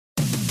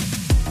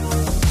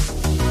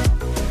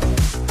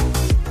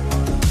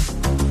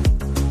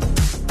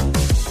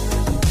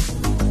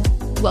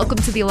Welcome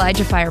to the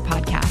ElijahFire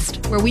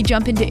podcast, where we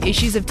jump into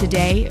issues of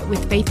today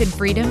with faith and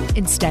freedom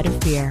instead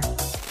of fear.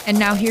 And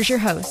now here's your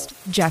host,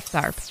 Jeff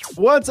Tharp.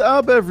 What's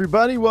up,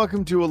 everybody?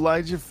 Welcome to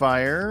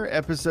ElijahFire,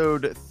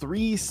 episode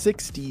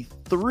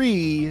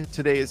 363.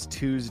 Today is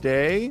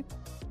Tuesday,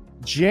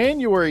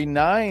 January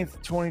 9th,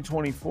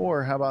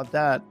 2024. How about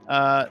that?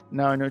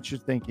 Now I know what you're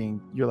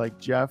thinking. You're like,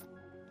 Jeff,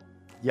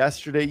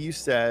 yesterday you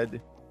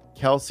said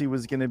Kelsey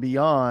was going to be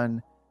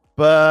on,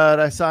 but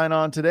I sign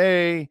on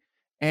today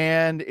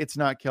and it's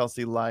not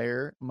Kelsey,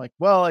 liar. I'm like,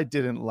 well, I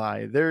didn't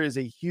lie. There is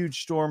a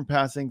huge storm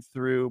passing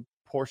through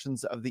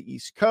portions of the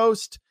East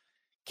Coast.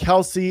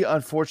 Kelsey,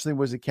 unfortunately,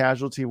 was a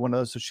casualty of one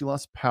of those, so she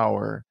lost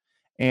power.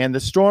 And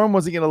the storm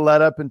wasn't going to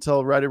let up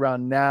until right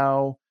around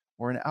now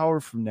or an hour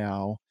from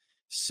now.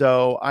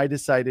 So I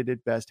decided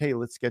it best, hey,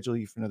 let's schedule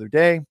you for another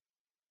day.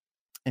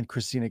 And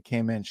CRISTINA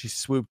came in. She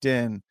swooped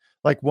in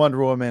like Wonder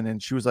Woman,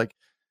 and she was like,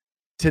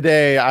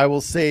 today I will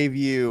save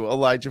you,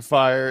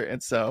 ElijahFire.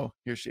 And so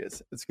here she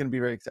is. It's going to be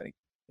very exciting.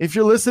 If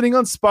you're listening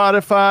on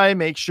Spotify,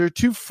 make sure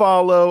to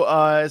follow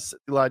us,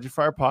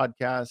 ElijahFire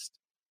Podcast.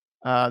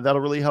 That'll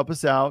really help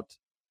us out.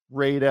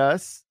 Rate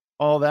us,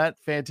 all that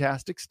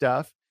fantastic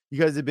stuff. You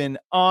guys have been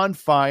on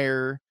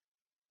fire,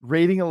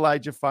 rating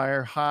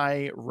ElijahFire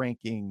high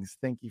rankings.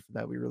 Thank you for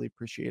that. We really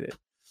appreciate it.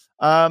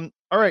 All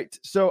right.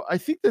 So I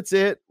think that's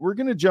it. We're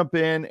going to jump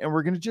in and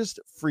we're going to just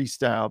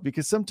freestyle,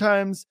 because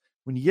sometimes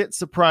when you get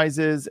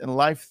surprises and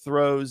life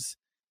throws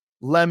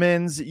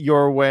lemons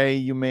your way,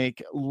 you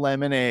make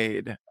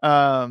lemonade.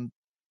 And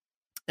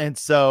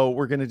so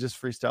we're going to just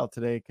freestyle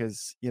today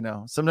because,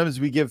 sometimes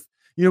we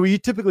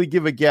typically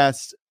give a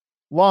guest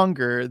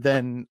longer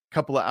than a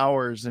couple of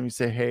hours and we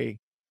say, hey,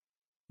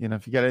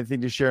 if you got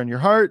anything to share in your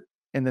heart,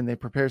 and then they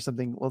prepare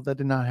something. Well, that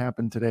did not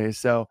happen today.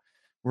 So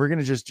we're going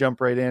to just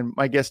jump right in.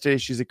 My guest today,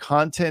 she's a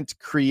content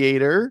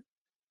creator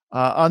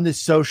on the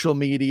social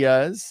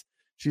medias.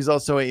 She's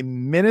also a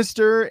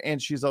minister, and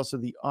she's also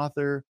the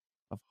author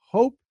of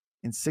Hope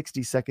in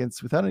 60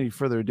 Seconds. Without any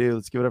further ado,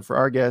 let's give it up for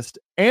our guest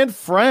and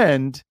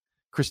friend,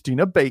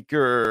 CRISTINA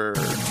Baker.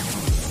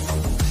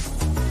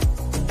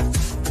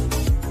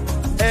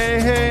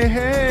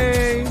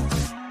 Hey.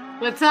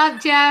 What's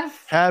up,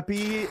 Jeff?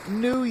 Happy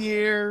New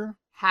Year.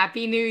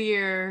 Happy New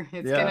Year.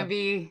 It's going to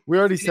be... We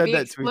already said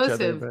that explosive.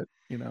 to each other, but,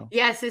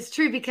 Yes, it's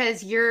true,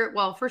 because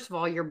first of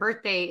all, your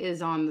birthday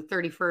is on the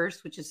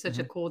 31st, which is such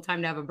a cool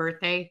time to have a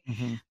birthday.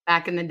 Mm-hmm.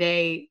 Back in the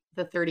day,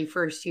 the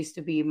 31st used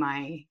to be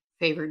my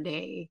favorite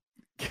day.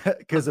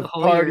 Because of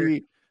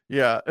party. Year.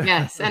 Yeah.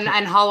 Yes. And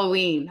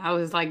Halloween. I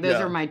was like, those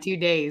are my 2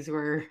 days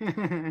where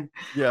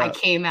I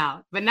came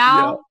out. But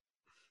now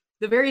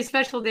the very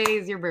special day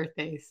is your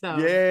birthday. So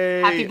yay.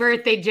 Happy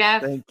birthday,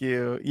 Jeff. Thank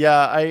you.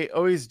 Yeah. I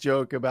always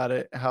joke about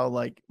it, how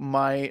like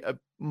my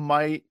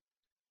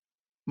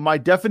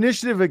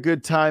definition of a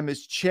good time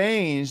has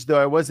changed,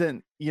 though I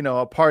wasn't,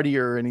 a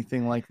partier or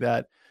anything like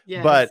that.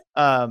 Yes. But,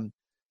 I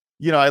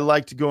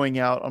liked going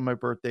out on my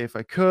birthday if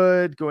I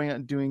could, going out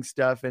and doing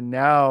stuff. And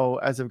now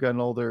as I've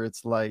gotten older,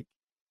 it's like,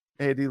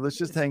 hey, dude, let's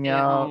just hang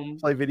out,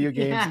 play video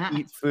games,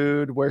 eat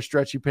food, wear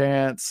stretchy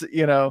pants,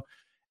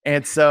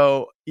 And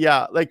so,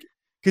 because,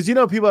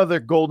 people have their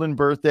golden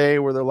birthday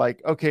where they're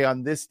like, okay,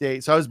 on this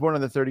date. So I was born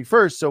on the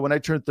 31st. So when I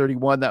turned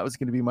 31, that was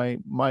going to be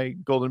my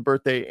golden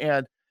birthday.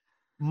 And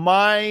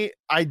my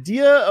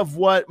idea of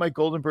what my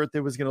golden birthday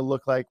was going to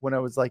look like when I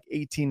was like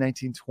 18,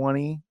 19,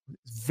 20,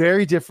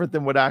 very different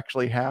than what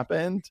actually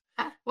happened.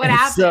 What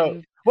happened?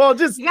 So, you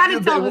got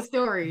to tell the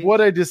story. What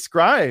I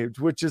described,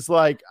 which is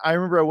like, I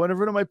remember I went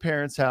over to my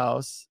parents'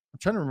 house. I'm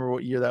trying to remember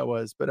what year that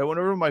was, but I went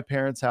over to my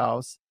parents'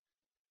 house,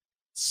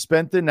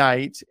 spent the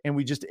night, and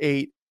we just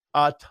ate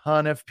a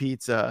ton of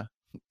pizza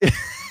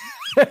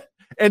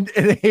and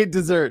ate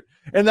dessert.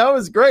 And that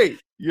was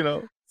great,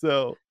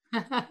 so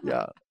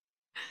yeah.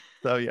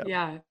 So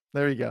yeah,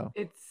 there you go.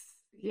 It's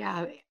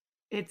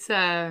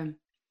I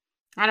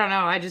don't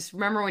know. I just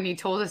remember when you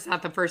told us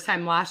that the first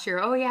time last year.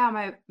 Oh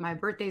yeah, my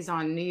birthday's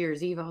on New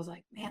Year's Eve. I was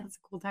like, man, it's a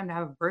cool time to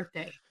have a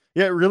birthday.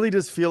 Yeah, it really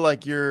does feel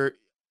like you're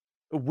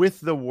with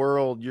the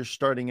world. You're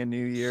starting a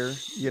new year.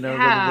 Rather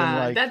than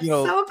like, that's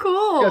so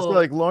cool. Yeah, so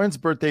like Lauren's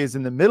birthday is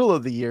in the middle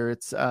of the year.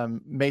 It's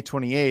May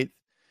 28th,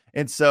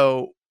 and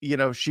so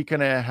she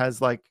kind of has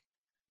like,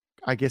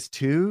 I guess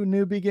 2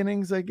 new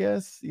beginnings, I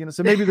guess,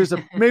 so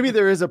maybe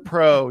there is a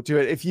pro to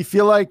it. If you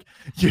feel like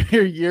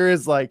your year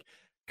is like,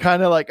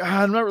 kind of like,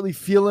 I'm not really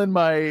feeling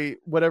my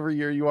whatever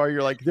year you are,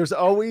 you're like, there's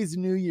always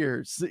New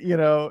Year's,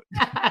 a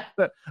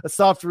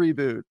soft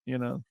reboot,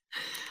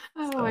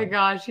 Oh my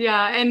gosh.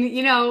 Yeah.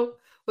 And,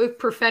 with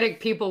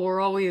prophetic people,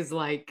 we're always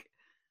like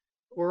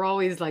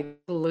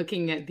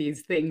looking at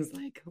these things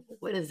like,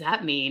 what does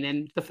that mean?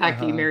 And the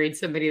fact that you married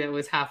somebody that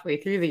was halfway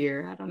through the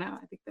year, I don't know.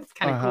 I think that's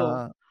kind of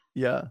cool.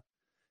 Yeah.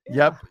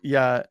 Yep.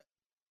 Yeah.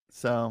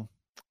 So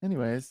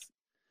anyways,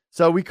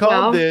 we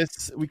called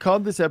this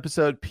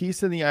episode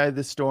Peace in the Eye of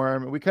the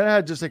Storm. We kind of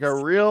had just like a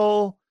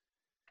real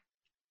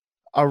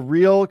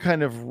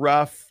kind of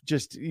rough,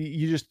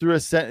 you just threw a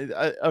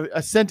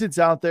sentence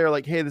out there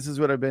like, hey, this is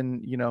what I've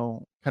been,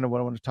 kind of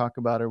what I want to talk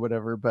about or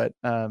whatever. But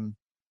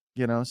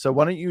So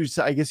why don't you,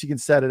 I guess you can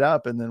set it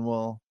up and then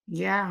we'll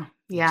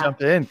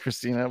jump in,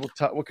 Christina.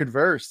 We'll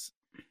converse.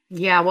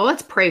 Yeah. Well,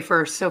 let's pray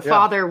first. So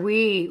Father,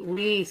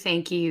 we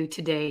thank you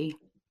today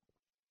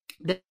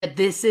that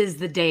this is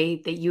the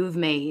day that you have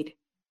made,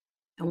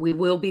 and we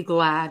will be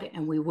glad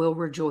and we will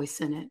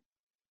rejoice in it.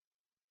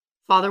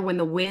 Father, when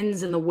the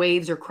winds and the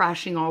waves are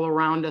crashing all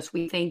around us,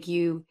 we thank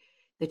you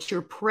that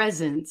your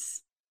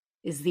presence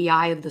is the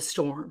eye of the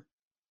storm.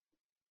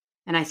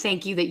 And I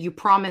thank you that you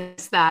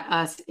promised that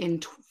us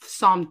in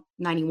Psalm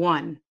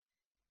 91,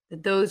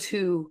 that those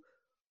who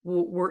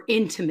were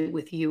intimate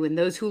with you and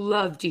those who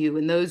loved you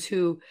and those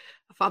who,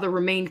 Father,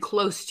 remained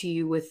close to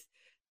you with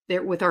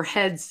our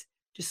heads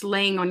just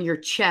laying on your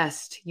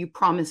chest, you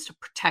promised a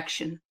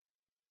protection.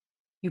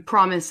 You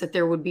promised that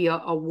there would be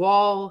a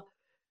wall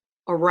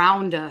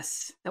around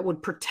us that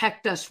would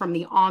protect us from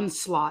the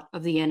onslaught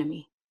of the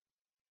enemy.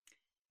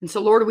 And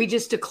so, Lord, we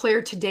just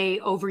declare today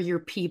over your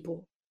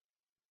people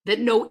that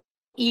no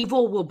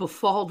evil will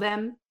befall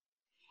them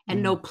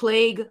and no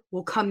plague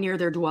will come near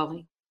their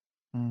dwelling.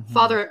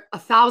 Father,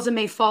 1,000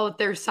 may fall at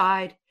their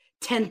side,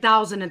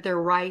 10,000 at their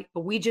right,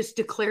 but we just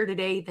declare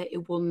today that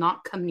it will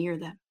not come near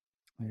them.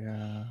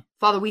 Yeah.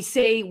 Father, we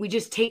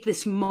just take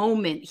this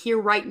moment here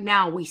right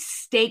now. We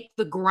stake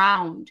the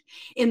ground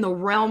in the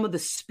realm of the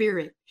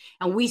spirit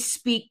and we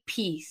speak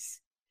peace.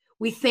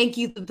 We thank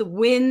you that the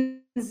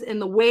winds and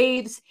the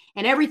waves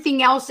and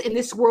everything else in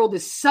this world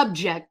is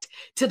subject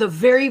to the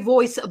very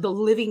voice of the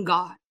living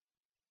God.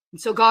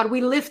 And so, God,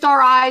 we lift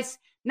our eyes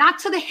not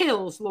to the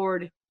hills,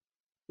 Lord,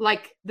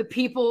 like the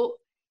people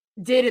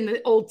did in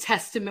the Old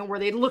Testament where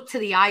they looked to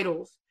the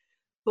idols,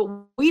 but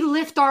we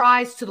lift our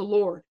eyes to the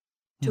Lord,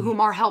 to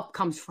whom our help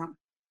comes from.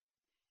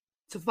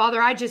 So,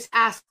 Father, I just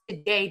ask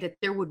today that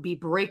there would be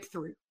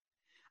breakthrough.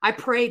 I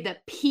pray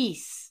that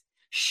peace,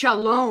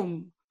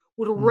 shalom,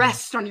 would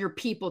rest on your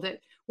people, that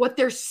what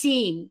they're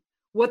seeing,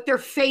 what they're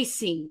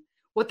facing,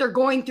 what they're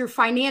going through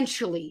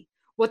financially,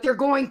 what they're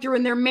going through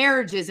in their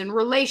marriages and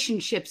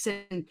relationships,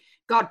 and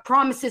God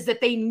promises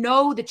that they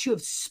know that you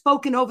have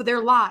spoken over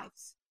their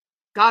lives.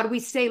 God, we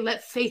say,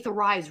 let faith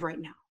arise right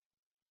now.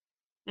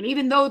 And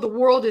even though the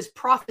world is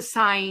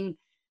prophesying,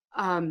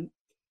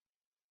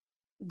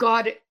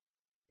 God,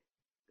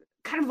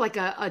 kind of like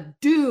a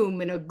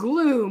doom and a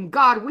gloom,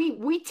 God,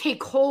 we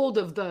take hold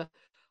of the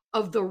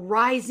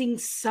rising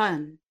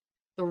sun,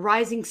 the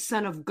rising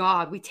sun of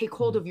God. We take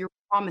hold of your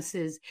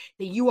promises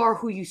that you are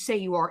who you say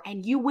you are,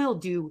 and you will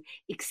do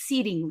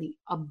exceedingly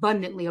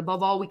abundantly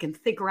above all we can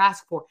think or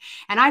ask for.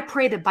 And I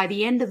pray that by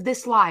the end of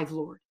this live,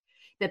 Lord,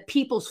 that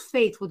people's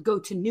faith would go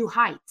to new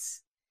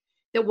heights,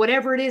 that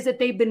whatever it is that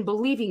they've been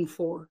believing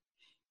for,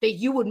 that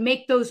you would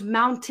make those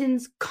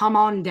mountains come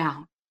on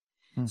down.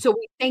 So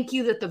we thank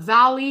you that the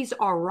valleys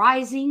are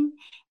rising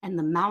and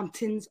the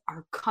mountains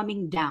are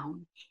coming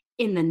down.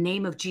 In the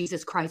name of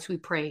Jesus Christ, we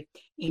pray.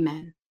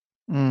 Amen.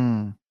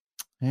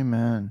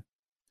 Amen.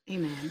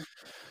 Amen.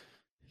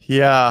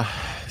 Yeah.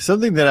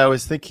 Something that I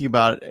was thinking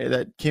about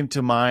that came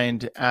to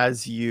mind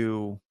as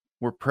you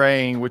were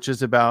praying, which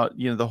is about,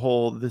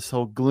 this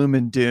whole gloom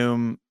and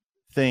doom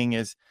thing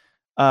is,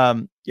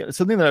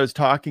 something that I was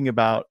talking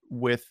about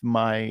with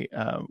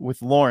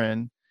with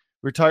Lauren.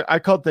 I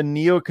call it the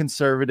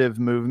neoconservative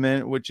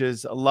movement, which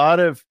is a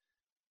lot of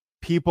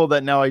people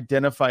that now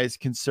identify as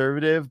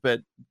conservative,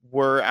 but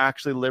were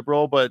actually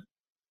liberal, but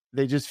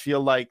they just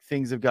feel like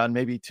things have gotten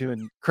maybe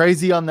too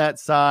crazy on that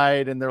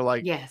side. And they're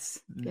like, yes,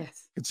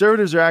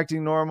 conservatives are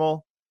acting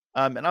normal.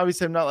 And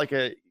obviously I'm not like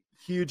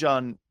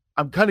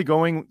I'm kind of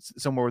going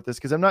somewhere with this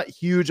because I'm not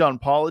huge on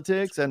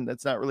politics, and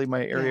that's not really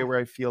my area where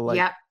I feel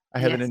like I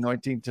have an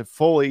anointing to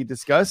fully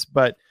discuss,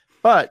 but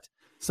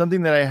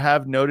something that I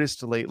have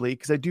noticed lately,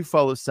 because I do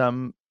follow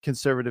some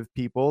conservative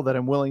people that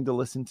I'm willing to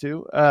listen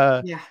to.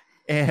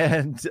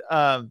 And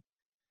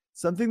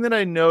something that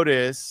I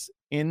notice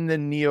in the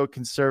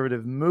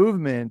neoconservative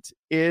movement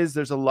is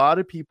there's a lot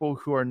of people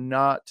who are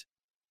not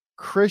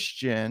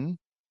Christian,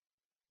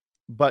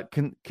 but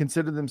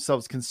consider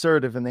themselves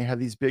conservative, and they have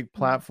these big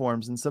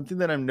platforms. And something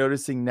that I'm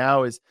noticing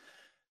now is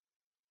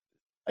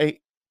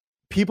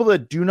people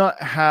that do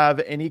not have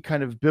any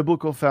kind of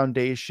biblical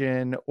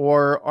foundation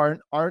or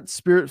aren't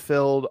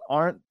spirit-filled,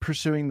 aren't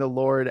pursuing the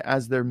Lord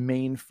as their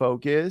main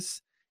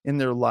focus in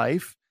their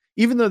life,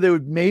 even though they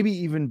would maybe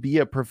even be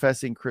a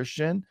professing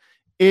Christian,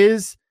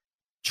 is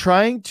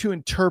trying to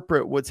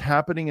interpret what's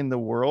happening in the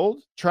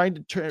world,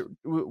 trying to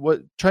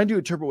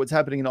interpret what's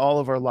happening in all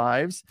of our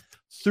lives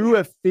through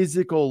a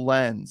physical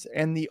lens.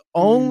 And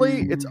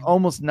it's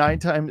almost 10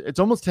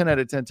 out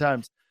of 10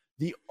 times,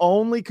 the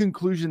only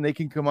conclusion they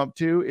can come up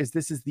to is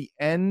this is the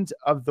end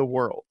of the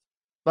world.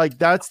 Like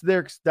that's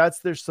their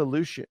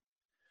solution.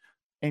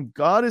 And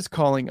God is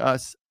calling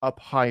us up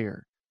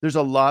higher. There's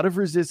a lot of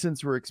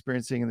resistance we're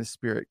experiencing in the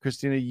spirit.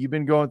 Christina, you've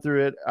been going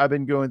through it. I've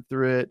been going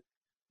through it.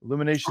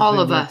 Illumination's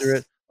been going through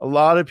it. A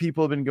lot of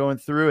people have been going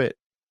through it.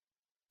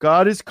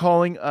 God is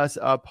calling us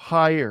up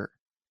higher.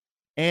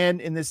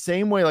 And in the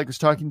same way, like I was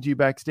talking to you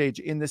backstage,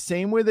 in the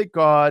same way that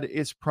God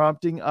is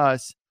prompting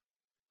us,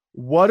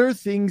 What are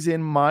things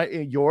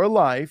in your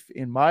life,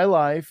 in my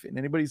life, in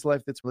anybody's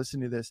life that's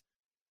listening to this,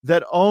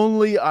 that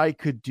only I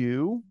could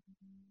do?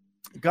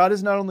 God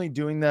is not only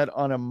doing that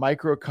on a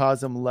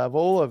microcosm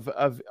level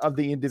of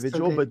the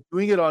individual, but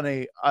doing it on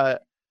a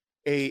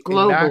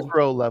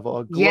macro level,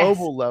 a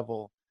global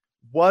level.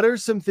 What are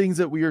some things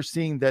that we are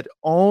seeing that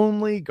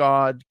only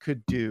God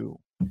could do?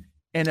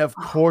 And of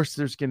course,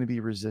 there's going to be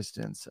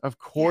resistance. Of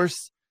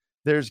course,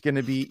 there's going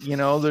to be,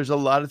 there's a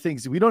lot of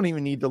things. We don't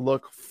even need to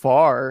look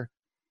far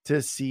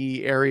to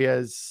see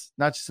areas,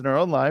 not just in our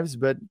own lives,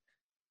 but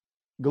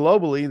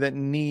globally, that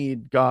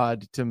need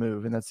God to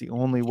move. And that's the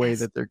only way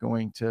that they're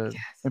going to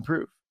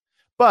improve.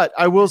 But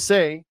I will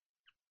say,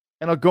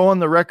 and I'll go on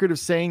the record of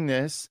saying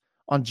this,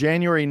 on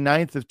January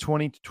 9th of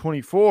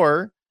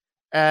 2024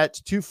 at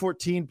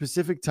 2:14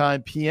 Pacific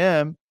time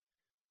PM,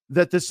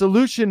 that the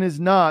solution is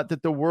not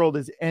that the world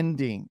is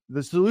ending.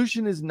 The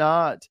solution is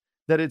not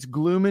that it's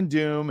gloom and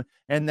doom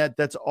and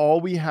that's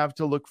all we have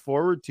to look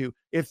forward to.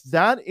 If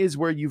that is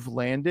where you've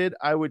landed,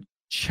 I would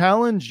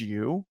challenge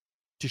you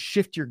to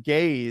shift your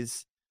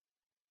gaze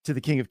to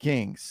the King of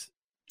Kings,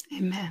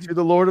 Amen, to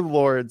the Lord of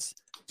Lords,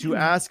 to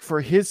ask for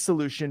his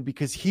solution,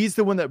 because he's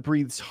the one that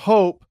breathes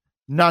hope,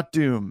 not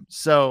doom.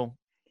 So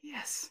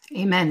yes,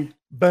 amen.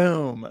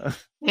 Boom.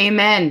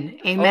 Amen.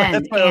 Amen.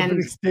 That's my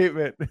opening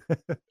statement.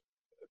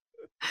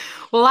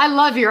 Well, I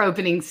love your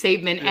opening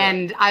statement.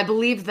 And I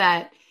believe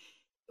that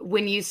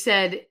when you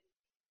said,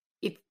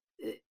 if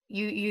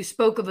you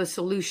spoke of a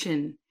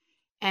solution,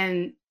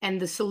 and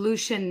the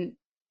solution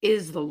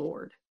is the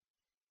Lord.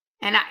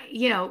 And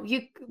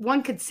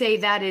one could say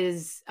that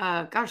is,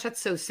 gosh,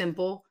 that's so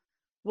simple.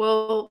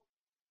 Well,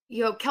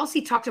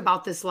 Kelsey talked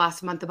about this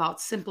last month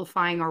about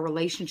simplifying our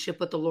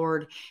relationship with the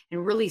Lord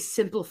and really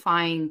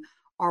simplifying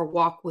our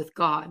walk with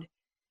God.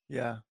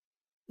 Yeah.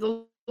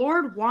 The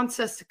Lord wants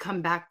us to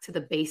come back to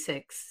the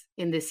basics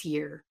in this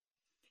year.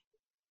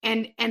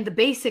 And the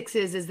basics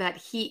is that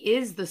he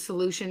is the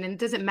solution. And it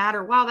doesn't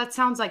matter, wow, that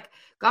sounds like,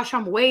 gosh,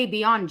 I'm way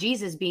beyond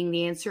Jesus being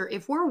the answer.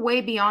 If we're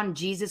way beyond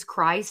Jesus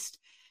Christ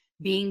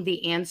being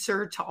the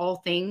answer to all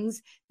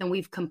things, then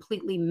we've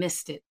completely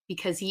missed it,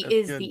 because he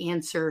is the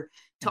answer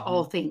to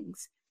all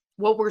things.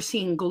 What we're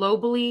seeing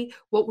globally,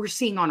 what we're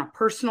seeing on a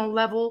personal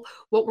level,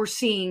 what we're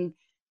seeing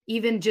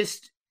even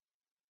just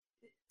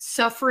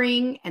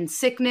suffering and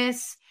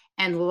sickness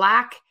and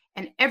lack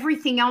and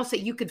everything else that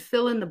you could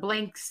fill in the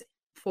blanks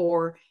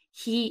for,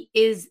 he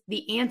is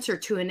the answer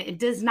to. And it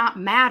does not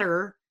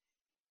matter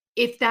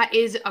if that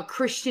is a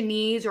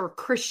Christianese or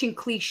Christian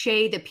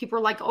cliche that people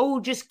are like, oh,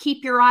 just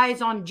keep your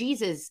eyes on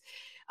Jesus.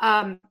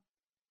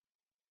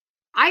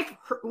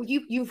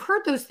 You've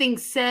heard those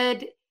things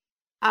said,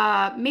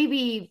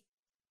 maybe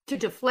to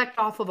deflect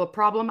off of a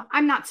problem.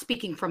 I'm not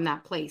speaking from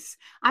that place.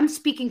 I'm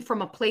speaking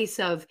from a place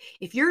of,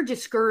 if you're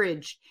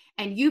discouraged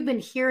and you've been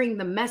hearing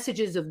the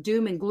messages of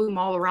doom and gloom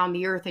all around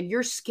the earth and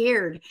you're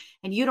scared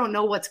and you don't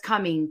know what's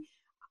coming,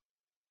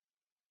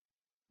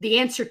 the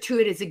answer to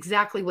it is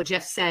exactly what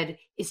Jeff said,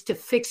 is to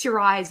fix your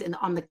eyes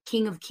on the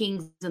King of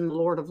Kings and the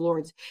Lord of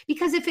Lords.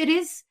 Because if it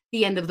is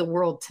the end of the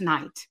world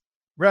tonight,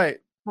 right,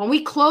 when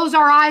we close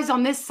our eyes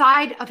on this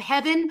side of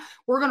heaven,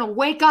 we're going to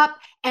wake up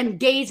and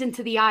gaze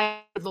into the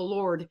eye of the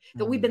Lord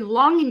that we've been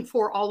longing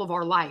for all of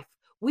our life.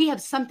 We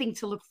have something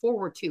to look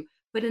forward to.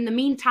 But in the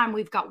meantime,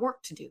 we've got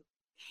work to do.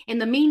 In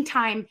the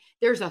meantime,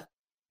 there's a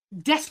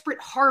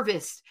desperate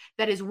harvest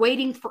that is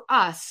waiting for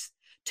us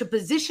to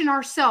position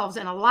ourselves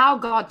and allow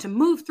God to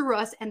move through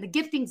us and the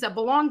giftings that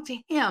belong to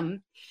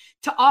him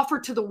to offer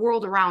to the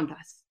world around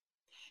us.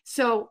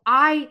 So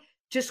I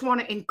just want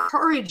to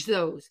encourage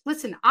those.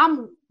 Listen,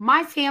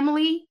 my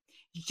family,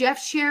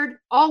 Jeff shared,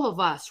 all of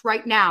us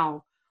right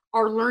now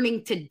are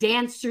learning to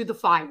dance through the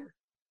fire.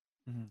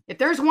 Mm-hmm. If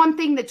there's one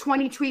thing that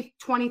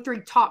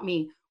 2023 taught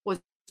me, was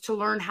to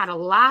learn how to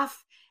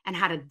laugh and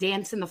how to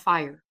dance in the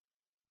fire,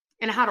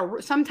 and how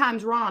to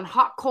sometimes run on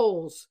hot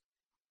coals,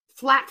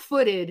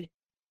 flat-footed,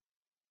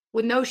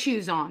 with no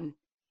shoes on,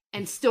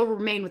 and still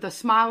remain with a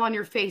smile on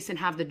your face and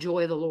have the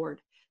joy of the Lord.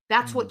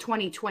 That's what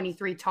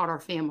 2023 taught our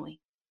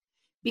family.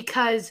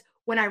 Because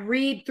when I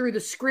read through the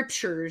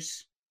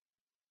scriptures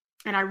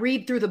and I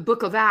read through the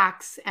book of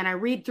Acts and I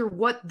read through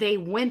what they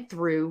went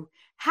through,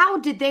 how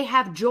did they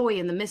have joy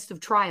in the midst of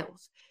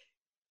trials?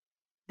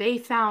 They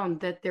found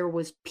that there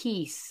was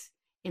peace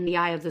in the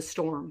eye of the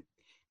storm.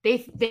 They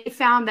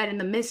found that in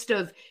the midst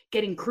of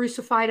getting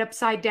crucified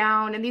upside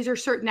down, and these are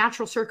certain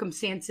natural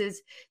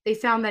circumstances, they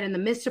found that in the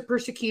midst of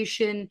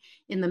persecution,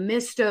 in the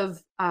midst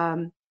of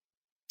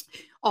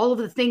all of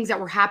the things that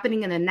were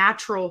happening in the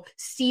natural,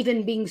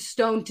 Stephen being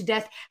stoned to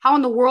death, how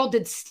in the world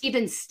did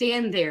Stephen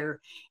stand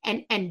there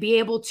and be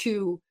able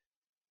to,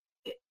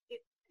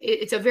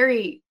 it's a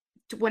very,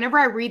 whenever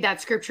I read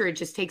that scripture, it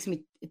just takes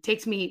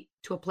me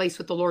to a place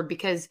with the Lord,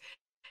 because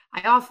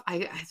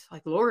it's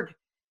like, Lord,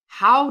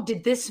 how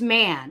did this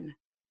man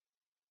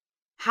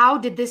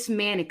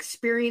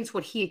experience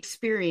what he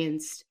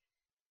experienced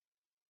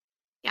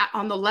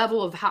on the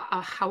level of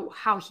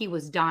how he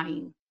was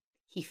dying?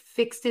 He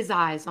fixed his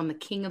eyes on the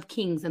King of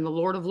Kings and the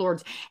Lord of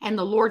Lords, and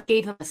the Lord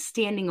gave him a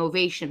standing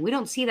ovation. We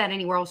don't see that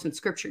anywhere else in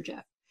Scripture,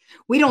 Jeff.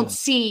 We don't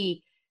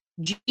see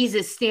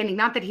Jesus standing,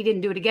 not that he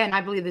didn't do it again.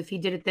 I believe if he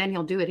did it then,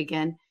 he'll do it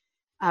again.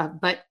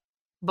 But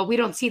we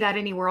don't see that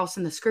anywhere else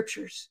in the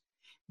Scriptures,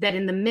 that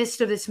in the midst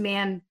of this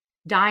man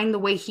dying the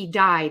way he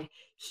died,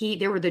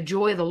 the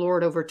joy of the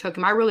Lord overtook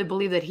him. I really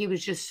believe that he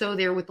was just so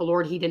there with the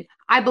Lord.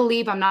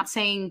 I'm not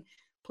saying,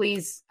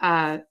 please,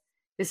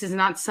 this is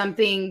not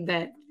something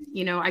that,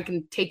 I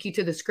can take you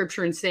to the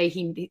Scripture and say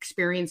he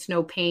experienced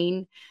no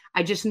pain.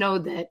 I just know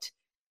that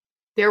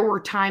there were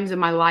times in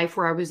my life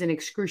where I was in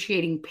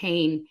excruciating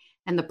pain,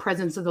 and the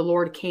presence of the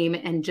Lord came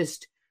and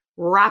just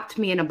wrapped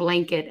me in a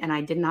blanket, and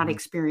I did not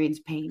experience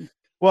pain.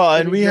 Well,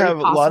 and we have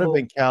a lot of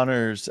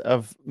encounters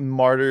of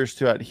martyrs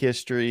throughout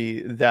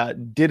history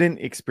that didn't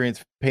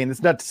experience pain.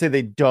 That's not to say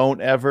they don't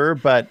ever,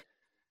 but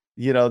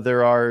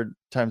there are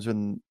times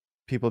when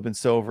people have been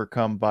so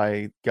overcome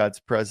by God's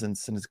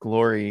presence and his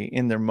glory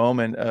in their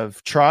moment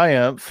of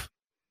triumph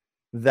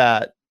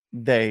that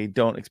they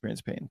don't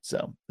experience pain.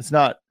 So it's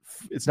not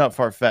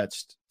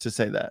far-fetched to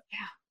say that. Yeah.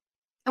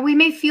 And we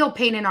may feel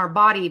pain in our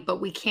body, but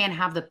we can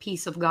have the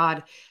peace of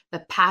God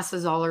that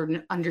passes all our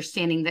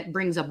understanding, that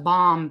brings a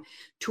balm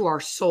to our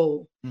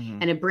soul.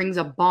 And it brings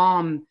a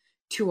balm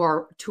to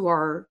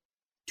our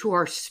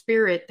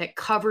spirit that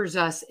covers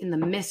us in the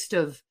midst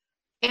of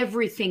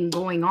everything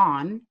going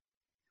on.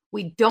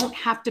 We don't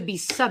have to be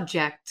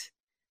subject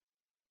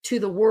to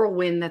the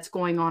whirlwind that's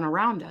going on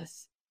around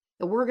us.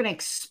 That we're going to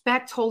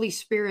expect Holy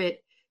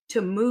Spirit to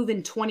move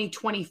in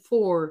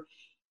 2024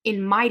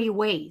 in mighty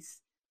ways.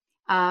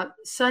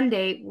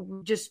 Sunday,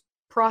 just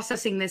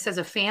processing this as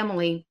a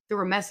family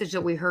through a message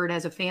that we heard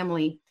as a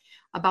family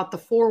about the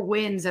 4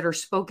 winds that are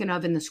spoken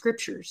of in the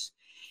Scriptures.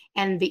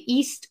 And the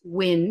east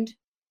wind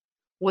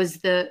was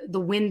the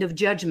wind of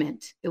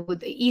judgment. The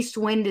east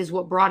wind is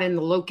what brought in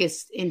the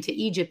locusts into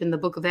Egypt in the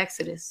book of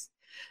Exodus.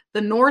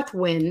 The north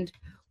wind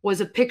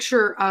was a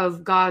picture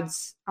of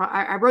God's,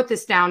 I wrote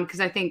this down because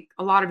I think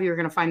a lot of you are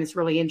going to find this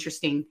really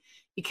interesting,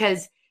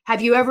 because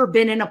have you ever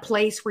been in a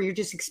place where you're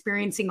just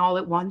experiencing all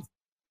at once?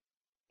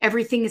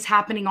 Everything is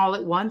happening all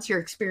at once. You're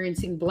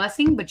experiencing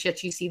blessing, but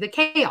yet you see the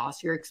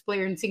chaos. You're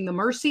experiencing the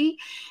mercy,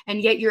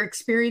 and yet you're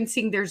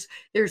experiencing there's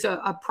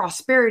a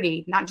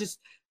prosperity, not just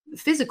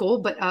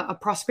physical, but a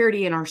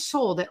prosperity in our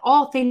soul, that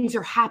all things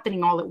are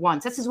happening all at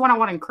once. This is what I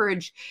want to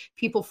encourage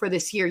people for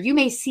this year. You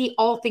may see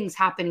all things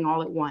happening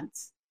all at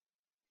once,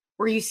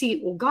 where you see,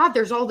 well, God,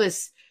 there's all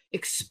this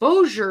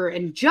exposure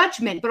and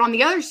judgment, but on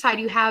the other side,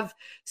 you have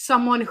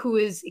someone who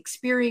is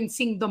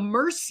experiencing the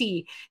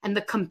mercy and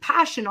the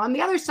compassion. On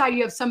the other side,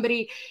 you have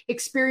somebody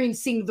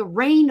experiencing the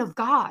reign of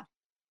God.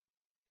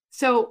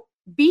 So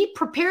be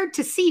prepared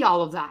to see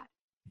all of that.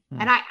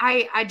 And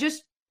I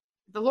just,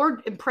 the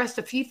Lord impressed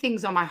a few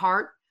things on my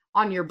heart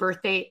on your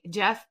birthday,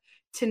 Jeff,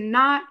 to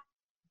not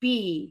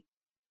be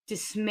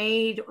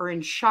dismayed or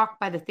in shock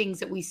by the things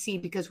that we see,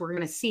 because we're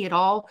going to see it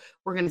all.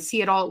 We're going to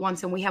see it all at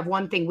once. And we have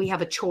one thing, we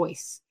have a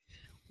choice.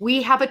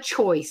 We have a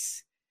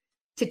choice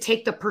to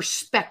take the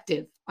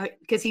perspective,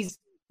 because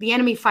the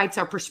enemy fights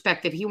our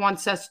perspective. He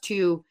wants us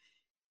to,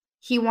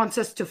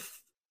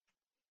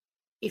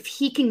 if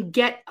he can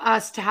get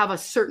us to have a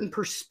certain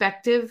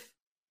perspective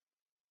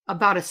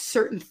about a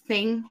certain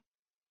thing,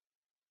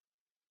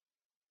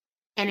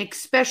 and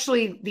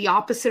especially the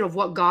opposite of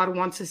what God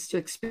wants us to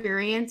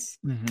experience,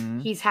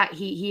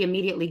 he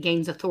immediately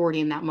gains authority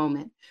in that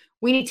moment.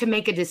 We need to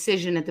make a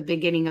decision at the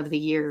beginning of the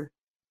year,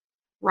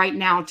 right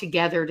now,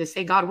 together, to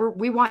say, God,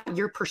 we want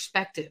your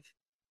perspective.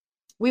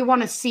 We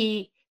want to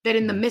see that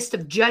in the midst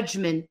of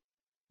judgment,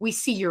 we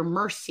see your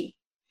mercy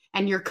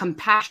and your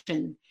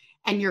compassion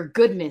and your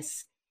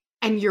goodness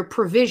and your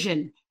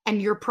provision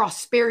and your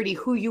prosperity,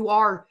 who you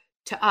are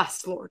to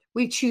us, Lord.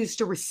 We choose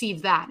to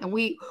receive that. And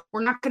we're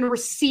not going to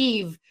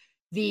receive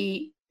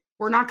the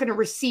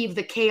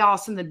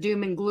chaos and the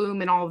doom and gloom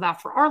and all of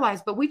that for our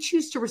lives, but we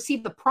choose to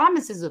receive the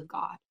promises of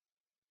God.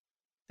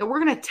 That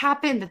we're going to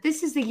tap in, that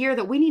this is the year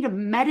that we need to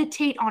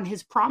meditate on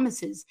his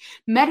promises,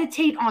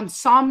 meditate on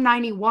Psalm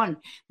 91,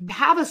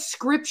 have a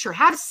scripture,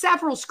 have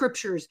several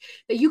scriptures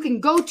that you can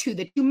go to,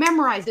 that you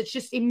memorize. It's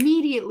just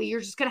immediately, you're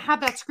just going to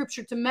have that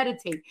scripture to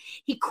meditate.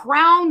 He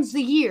crowns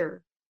the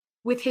year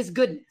with his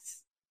goodness.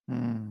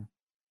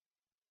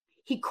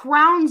 He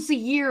crowns the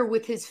year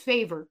with his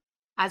favor.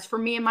 As for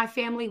me and my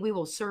family, we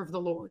will serve the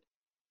Lord.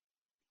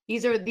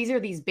 These are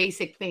these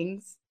basic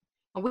things.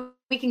 And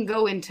we can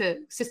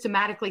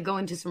systematically go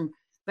into some,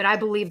 but I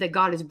believe that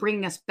God is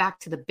bringing us back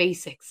to the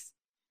basics: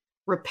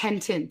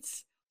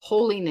 repentance,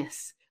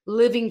 holiness,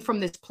 living from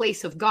this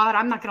place of God.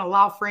 I'm not going to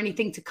allow for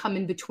anything to come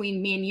in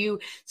between me and you.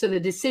 So the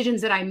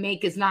decisions that I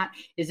make is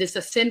this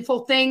a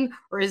sinful thing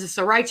or is this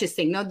a righteous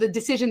thing? No, the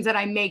decisions that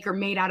I make are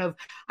made out of,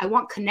 I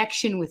want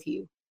connection with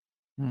you.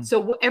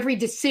 So every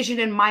decision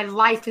in my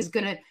life is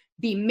going to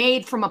be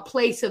made from a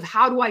place of,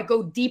 how do I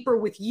go deeper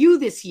with you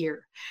this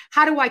year?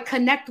 How do I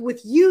connect with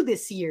you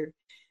this year?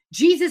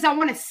 Jesus, I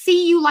want to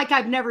see you like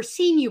I've never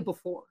seen you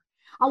before.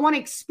 I want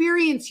to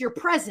experience your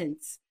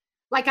presence.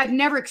 like I've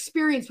never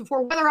experienced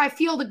before, whether I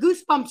feel the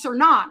goosebumps or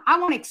not. I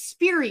want to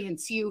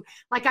experience you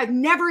like I've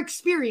never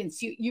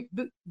experienced you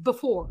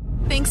before.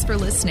 Thanks for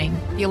listening.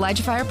 The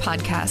ElijahFire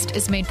podcast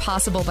is made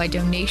possible by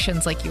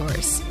donations like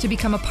yours. To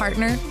become a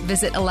partner,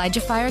 visit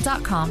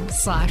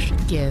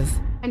ElijahFire.com/give.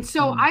 And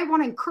so I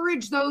want to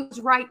encourage those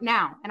right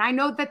now. And I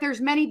know that there's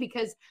many,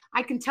 because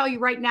I can tell you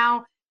right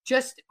now,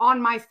 just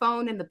on my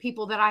phone and the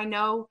people that I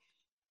know,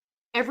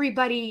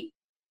 everybody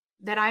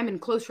that I'm in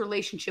close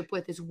relationship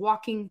with is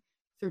walking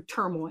through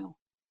turmoil.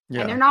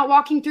 Yeah. And they're not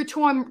walking through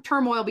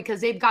turmoil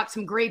because they've got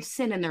some grave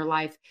sin in their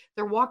life.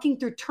 They're walking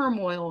through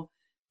turmoil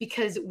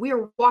because we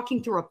are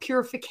walking through a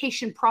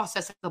purification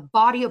process of the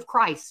body of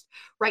Christ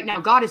right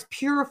now. God is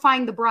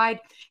purifying the bride,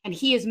 and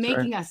he is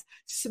making us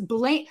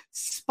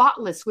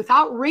spotless,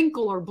 without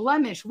wrinkle or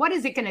blemish. What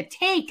is it going to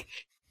take to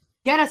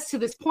get us to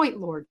this point,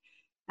 Lord?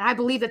 And I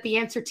believe that the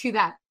answer to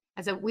that,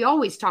 we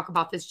always talk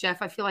about this,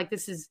 Jeff. I feel like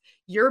this is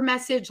your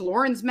message,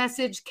 Lauren's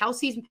message,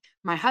 Kelsey's,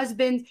 my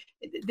husband.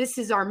 This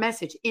is our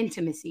message: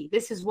 intimacy.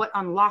 This is what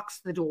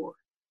unlocks the door.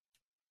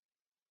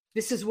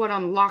 This is what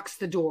unlocks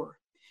the door.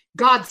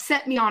 God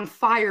set me on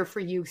fire for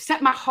you,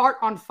 set my heart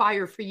on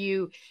fire for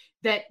you,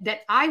 that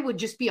I would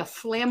just be a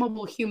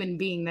flammable human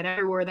being, that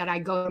everywhere that I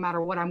go, no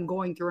matter what I'm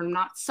going through, I'm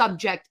not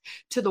subject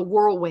to the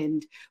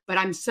whirlwind, but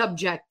I'm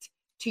subject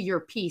to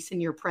your peace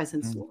and your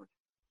presence, Lord.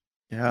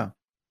 Yeah.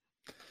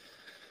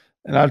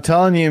 And I'm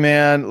telling you,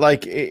 man,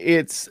 like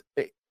it's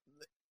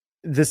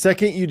the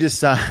second you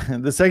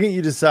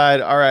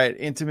decide, all right,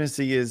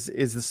 intimacy is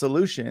the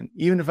solution.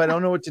 Even if I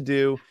don't know what to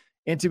do,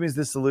 intimacy is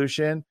the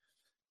solution.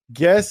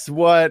 Guess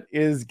what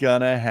is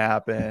gonna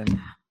happen?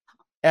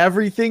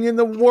 Everything in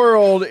the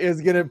world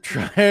is gonna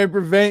try and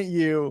prevent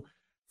you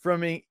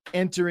from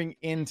entering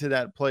into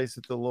that place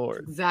with the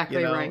Lord.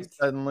 Exactly right.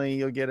 Suddenly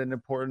you'll get an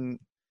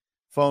important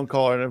phone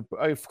call, or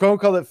a phone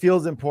call that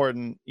feels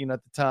important,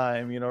 at the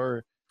time,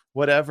 or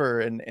whatever,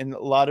 and a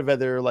lot of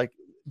other like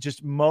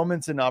just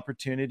moments and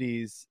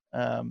opportunities,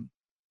 to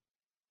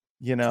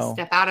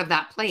step out of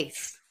that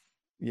place.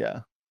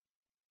 Yeah,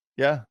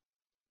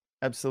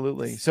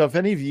 absolutely. So if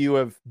any of you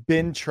have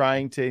been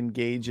trying to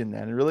engage in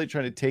that and really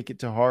trying to take it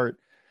to heart,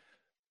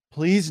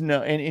 please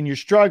know, and you're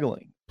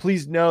struggling,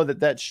 please know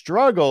that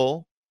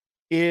struggle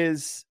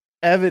is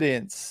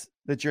evidence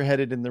that you're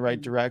headed in the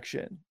right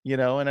direction,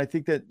 and I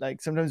think that,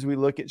 like, sometimes we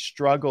look at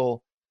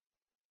struggle,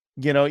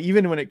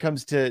 even when it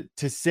comes to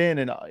sin,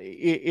 and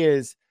it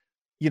is,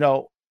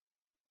 I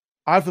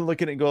often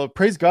look at it and go,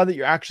 praise God that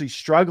you're actually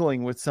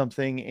struggling with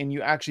something, and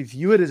you actually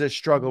view it as a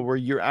struggle where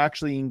you're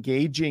actually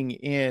engaging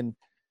in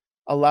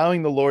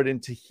allowing the Lord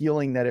into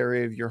healing that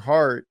area of your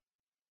heart,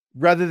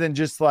 rather than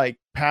just like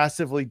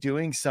passively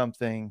doing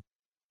something,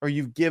 or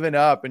you've given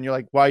up and you're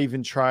like, why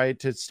even try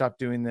to stop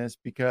doing this?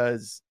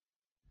 Because,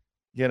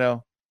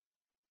 so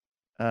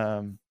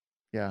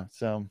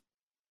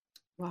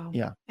wow.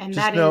 Yeah. And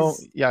just go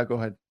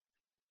ahead.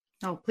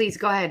 Oh, please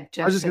go ahead,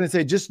 Jeff. I was just going to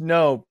say, just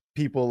know,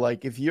 people,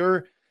 like, if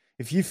you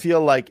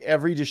feel like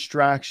every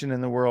distraction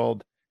in the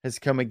world has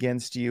come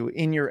against you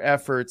in your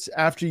efforts,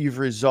 after you've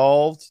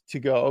resolved to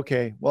go,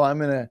 okay, well, I'm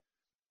going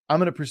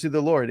to pursue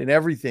the Lord in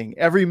everything,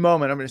 every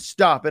moment. I'm going to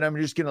stop, and I'm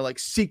just going to like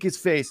seek his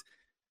face.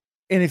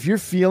 And if you're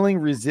feeling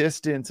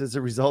resistance as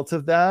a result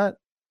of that,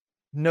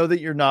 know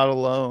that you're not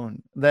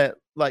alone. That,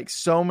 like,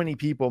 so many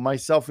people,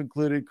 myself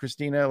included,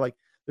 Christina, like,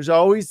 there's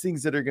always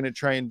things that are going to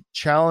try and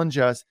challenge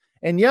us.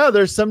 And yeah,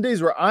 there's some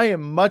days where I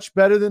am much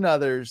better than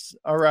others.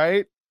 All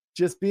right.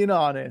 Just being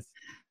honest.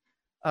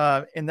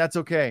 And that's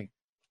okay.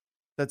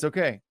 That's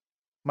okay.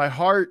 My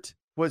heart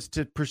was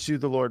to pursue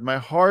the Lord. My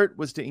heart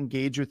was to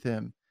engage with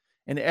him.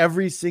 And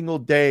every single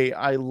day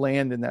I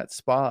land in that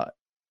spot.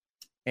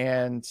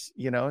 And,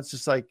 it's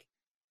just like,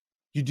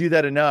 you do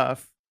that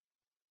enough,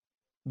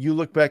 you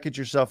look back at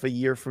yourself a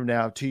year from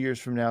now, 2 years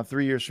from now,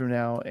 3 years from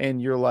now,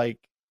 and you're like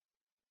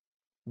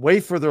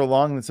way further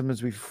along than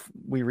sometimes we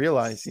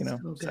realize,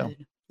 So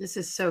this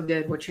is so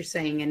good what you're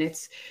saying. And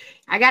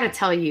I got to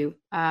tell you,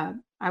 I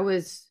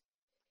was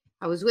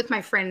with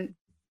my friend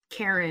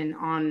Karen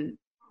on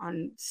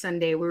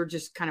Sunday. We were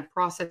just kind of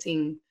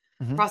processing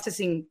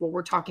what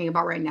we're talking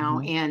about right now.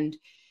 Mm-hmm. And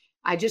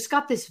I just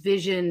got this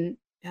vision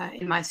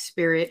in my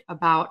spirit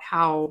about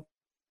how,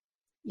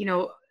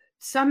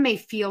 some may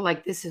feel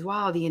like this is,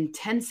 wow, the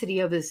intensity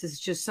of this is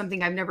just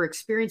something I've never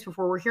experienced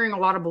before. We're hearing a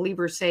lot of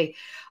believers say,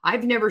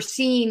 I've never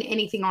seen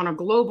anything on a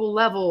global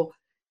level,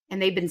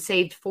 and they've been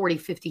saved 40,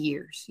 50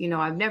 years.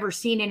 I've never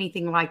seen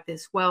anything like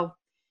this. Well,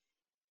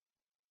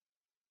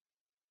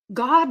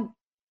 God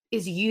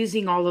is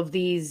using all of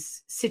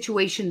these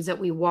situations that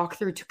we walk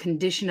through to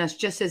condition us,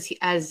 just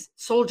as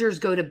soldiers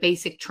go to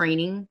basic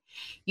training.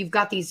 You've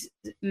got these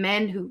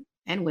men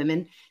and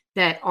women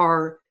that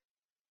are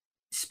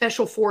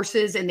special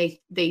forces, and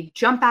they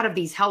jump out of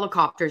these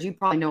helicopters. You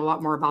probably know a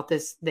lot more about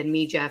this than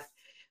me, Jeff,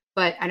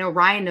 but I know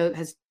Ryan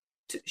has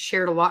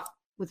shared a lot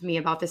with me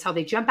about this, how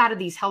they jump out of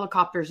these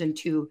helicopters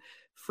into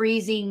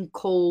freezing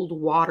cold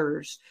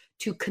waters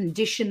to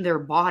condition their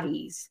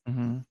bodies.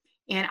 Mm-hmm.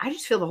 And I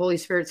just feel the Holy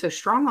Spirit so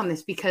strong on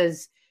this,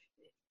 because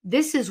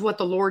this is what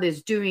the Lord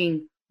is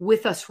doing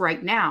with us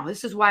right now.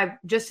 This is why,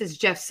 just as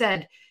Jeff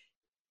said,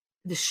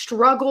 the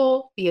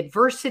struggle, the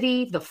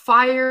adversity, the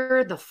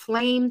fire, the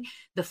flame,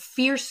 the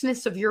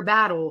fierceness of your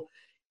battle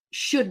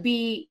should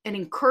be an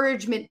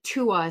encouragement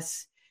to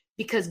us,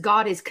 because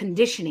God is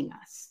conditioning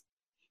us.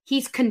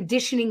 He's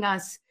conditioning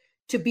us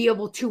to be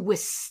able to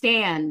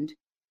withstand,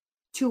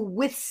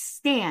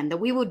 that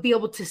we would be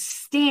able to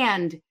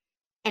stand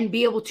and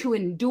be able to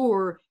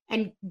endure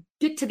and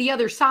get to the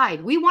other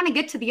side. We want to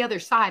get to the other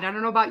side. I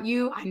don't know about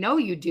you. I know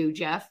you do,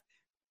 Jeff.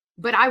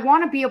 But I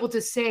want to be able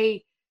to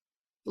say,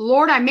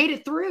 Lord, I made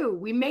it through.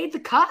 We made the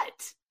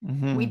cut.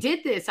 Mm-hmm. We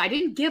did this. I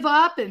didn't give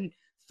up and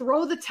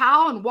throw the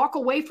towel and walk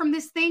away from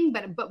this thing,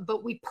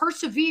 but we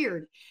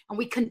persevered and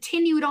we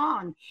continued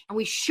on, and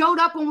we showed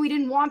up when we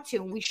didn't want to,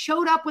 and we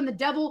showed up when the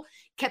devil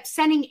kept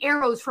sending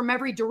arrows from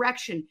every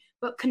direction.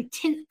 But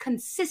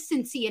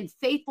consistency and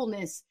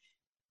faithfulness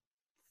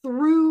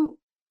through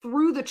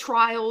the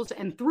trials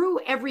and through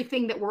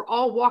everything that we're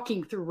all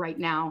walking through right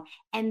now,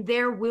 and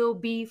there will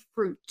be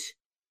fruit.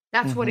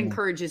 That's what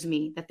encourages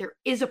me, that there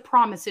is a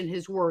promise in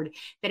his word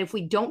that if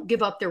we don't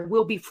give up, there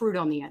will be fruit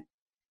on the end.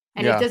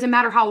 And it doesn't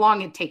matter how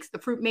long it takes. The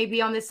fruit may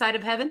be on this side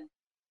of heaven.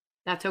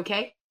 That's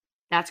okay.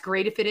 That's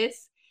great if it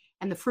is.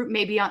 And the fruit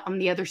may be on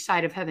the other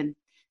side of heaven,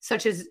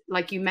 such as,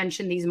 like you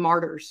mentioned, these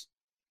martyrs.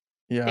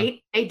 Yeah.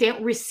 They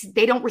don't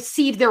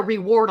receive their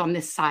reward on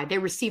this side. They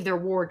receive their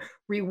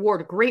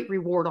great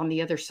reward on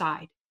the other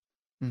side.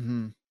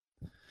 Mm-hmm.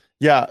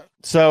 Yeah.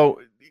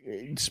 So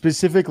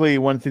specifically,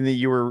 one thing that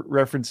you were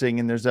referencing,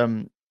 and there's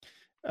in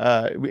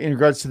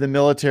regards to the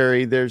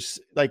military, there's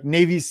like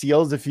Navy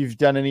SEALs. If you've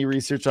done any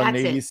research on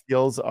Navy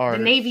SEALs, are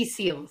the Navy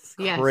SEAls,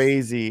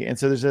 crazy. Yes. And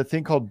so there's a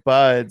thing called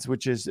BUDS,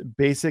 which is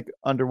Basic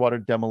Underwater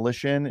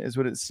Demolition, is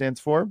what it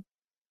stands for.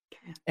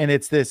 Okay. And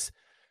it's this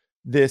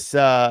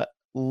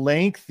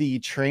lengthy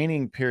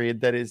training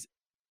period that is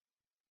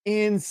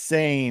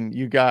insane,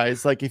 you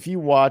guys. Like, if you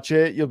watch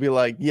it, you'll be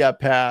like, yeah,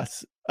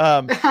 pass.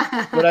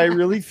 But I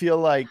really feel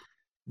like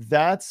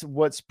that's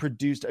what's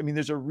produced. I mean,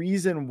 there's a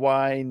reason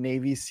why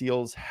Navy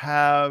SEALs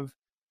have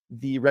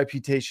the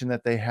reputation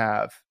that they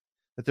have,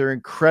 that they're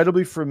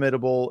incredibly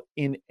formidable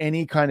in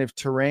any kind of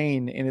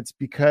terrain. And it's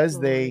because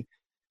they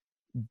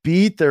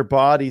beat their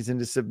bodies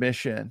into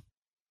submission,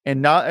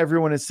 and not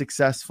everyone is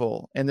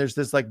successful. And there's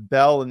this like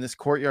bell in this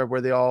courtyard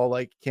where they all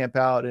like camp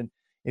out. And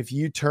if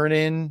you turn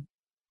in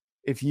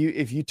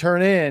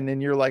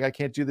and you're like, I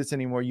can't do this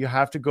anymore, you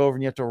have to go over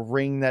and you have to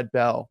ring that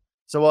bell.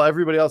 So while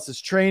everybody else is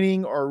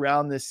training or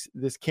around this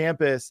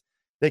campus,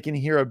 they can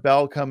hear a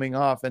bell coming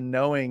off, and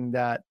knowing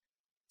that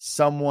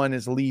someone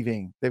is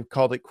leaving, they've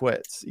called it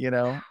quits,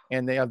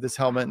 and they have this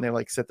helmet and they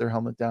like set their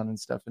helmet down and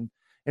stuff.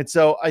 And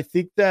so I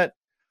think that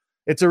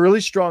it's a really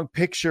strong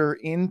picture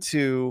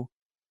into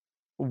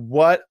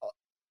what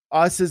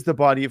us as the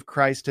body of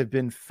Christ have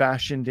been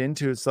fashioned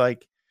into. It's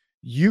like,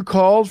 you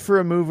called for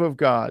a move of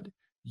God.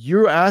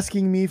 You're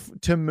asking me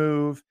to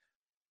move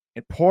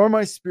and pour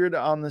my spirit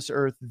on this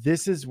earth.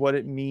 This is what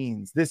it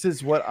means. This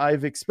is what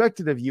I've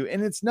expected of you.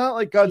 And it's not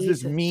like God's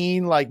this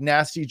mean, like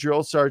nasty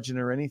drill sergeant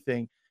or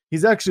anything.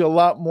 He's actually a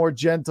lot more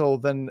gentle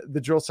than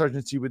the drill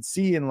sergeants you would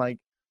see in like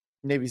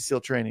Navy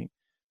SEAL training.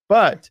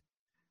 But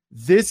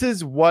this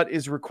is what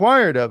is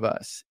required of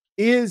us,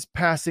 is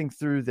passing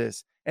through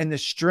this and the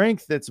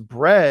strength that's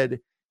bred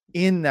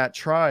in that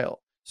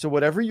trial. So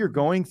whatever you're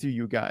going through,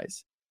 you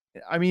guys,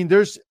 I mean,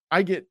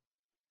 I get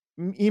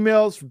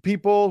emails from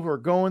people who are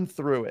going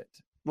through it,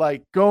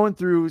 like going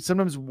through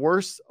sometimes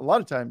worse, a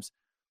lot of times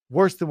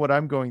worse than what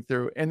I'm going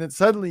through. And then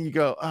suddenly you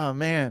go, oh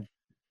man,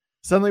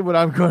 suddenly what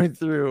I'm going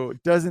through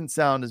doesn't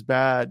sound as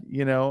bad,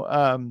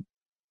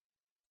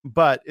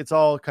 but it's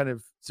all kind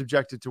of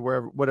subjected to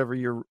whatever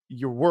your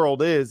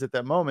world is at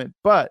that moment.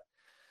 But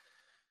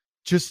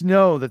just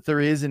know that there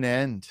is an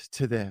end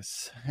to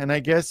this. And I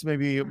guess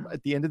maybe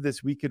at the end of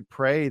this, we could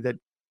pray that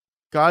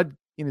God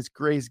in his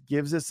grace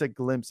gives us a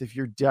glimpse. If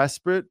you're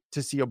desperate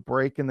to see a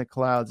break in the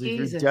clouds, if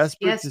you're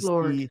desperate to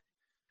see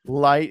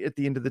light at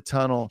the end of the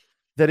tunnel,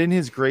 that in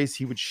his grace,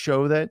 he would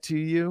show that to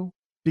you,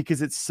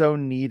 because it's so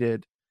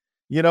needed,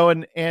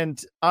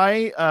 and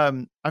I've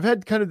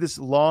had kind of this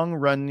long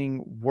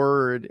running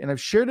word, and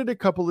I've shared it a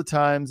couple of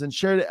times and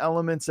shared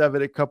elements of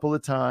it a couple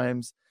of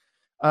times.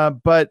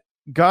 But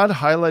God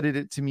highlighted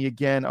it to me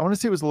again. I want to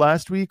say it was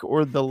last week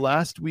or the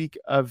last week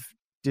of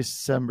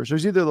December. So it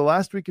was either the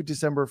last week of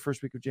December or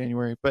first week of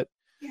January, but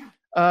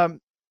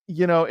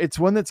it's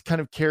one that's kind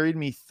of carried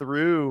me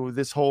through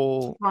this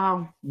whole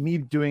me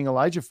doing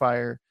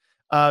ElijahFire.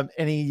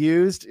 And he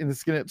used, and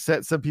it's going to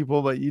upset some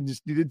people, but you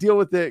just need to deal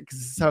with it because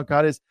this is how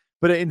God is,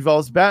 but it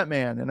involves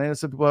Batman. And I know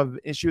some people have an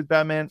issue with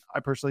Batman.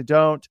 I personally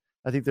don't.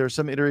 I think there are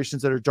some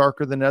iterations that are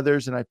darker than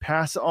others, and I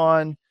pass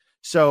on.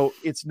 So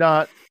it's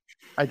not,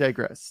 I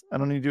digress. I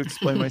don't need to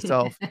explain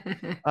myself.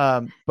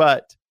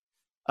 But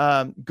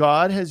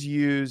God has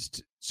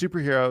used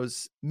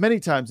superheroes many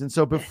times. And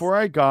so before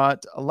I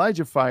got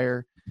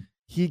ElijahFire,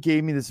 he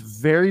gave me this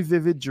very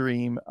vivid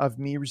dream of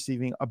me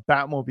receiving a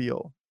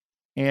Batmobile.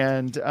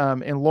 And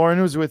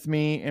Lauren was with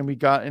me, and we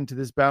got into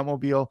this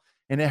Batmobile,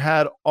 and it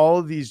had all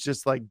of these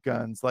just like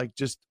guns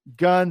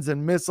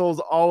and missiles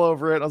all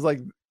over it. I was like,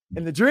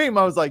 in the dream,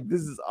 I was like,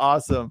 this is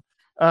awesome.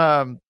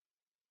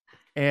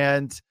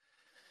 And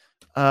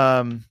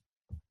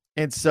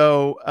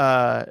so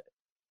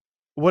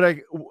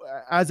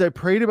as I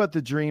prayed about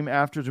the dream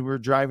after we were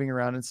driving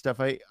around and stuff,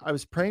 I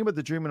was praying about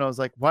the dream, and I was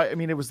like, why? I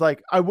mean, it was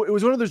like, it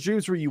was one of those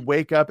dreams where you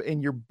wake up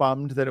and you're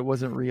bummed that it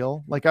wasn't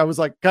real. Like I was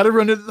like, got to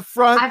run to the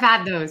front. I've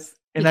had those.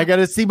 And I got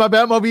to see my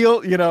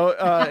Batmobile,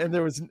 and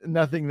there was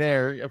nothing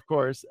there, of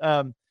course.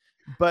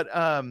 But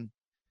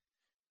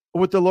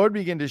what the Lord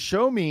began to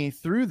show me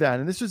through that,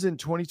 and this was in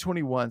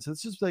 2021. So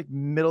this was like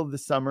middle of the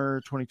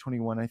summer,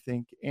 2021, I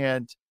think.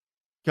 And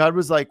God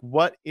was like,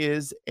 what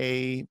is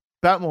a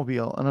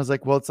Batmobile? And I was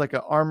like, well, it's like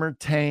an armored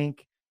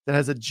tank that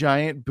has a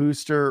giant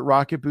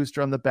rocket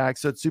booster on the back.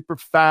 So it's super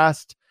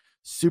fast,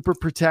 super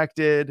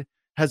protected,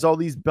 has all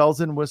these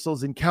bells and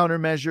whistles and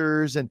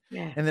countermeasures. And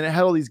then it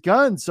had all these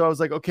guns. So I was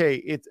like,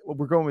 okay,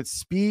 we're going with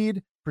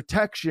speed,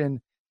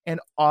 protection, and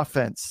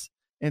offense.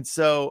 And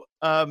so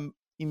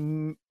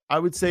I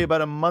would say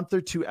about a month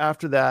or two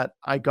after that,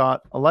 I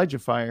got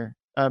ElijahFire.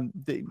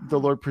 The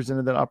Lord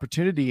presented that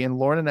opportunity, and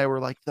Lauren and I were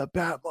like, the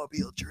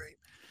Batmobile dream.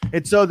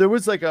 And so there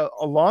was like a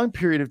long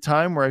period of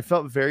time where I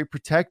felt very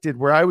protected,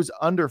 where I was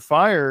under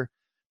fire,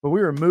 but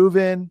we were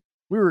moving,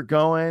 we were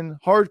going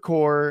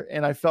hardcore,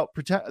 and I felt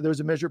there was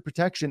a measure of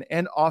protection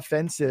and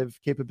offensive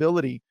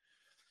capability.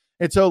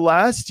 And so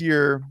last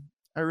year,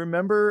 I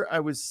remember I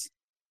was,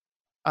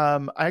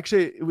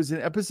 it was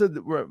an episode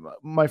where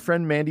my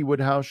friend Mandy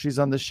Woodhouse, she's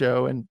on the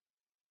show, and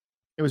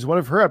it was one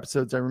of her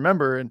episodes, I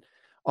remember. And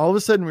all of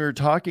a sudden we were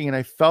talking, and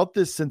I felt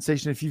this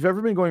sensation. If you've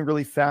ever been going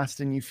really fast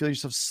and you feel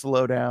yourself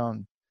slow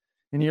down,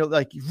 and you're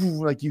like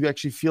you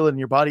actually feel it in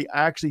your body,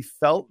 I actually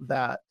felt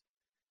that.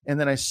 And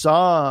then I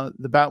saw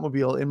the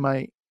Batmobile in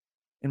my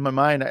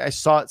mind. I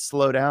saw it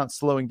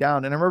slowing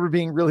down. And I remember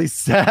being really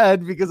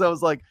sad because I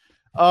was like,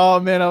 oh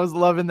man, I was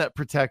loving that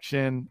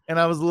protection, and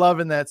I was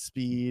loving that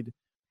speed,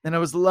 and I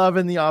was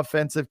loving the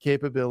offensive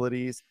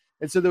capabilities.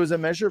 And so there was a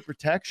measure of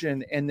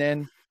protection. And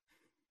then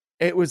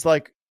it was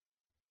like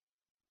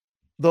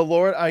the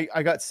Lord,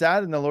 I got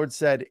sad, and the Lord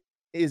said,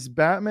 is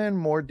Batman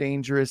more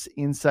dangerous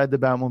inside the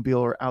Batmobile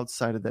or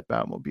outside of that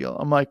Batmobile?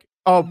 I'm like,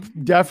 oh,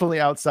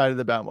 definitely outside of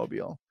the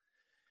Batmobile.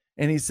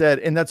 And he said,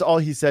 and that's all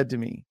he said to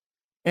me.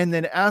 And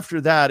then after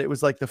that, it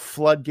was like the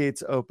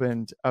floodgates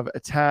opened of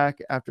attack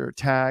after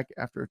attack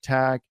after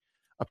attack,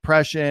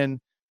 oppression,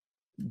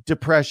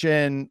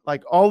 depression,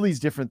 like all these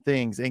different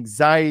things,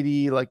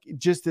 anxiety, like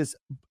just this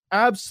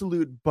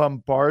absolute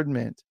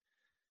bombardment.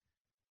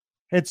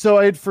 And so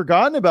I had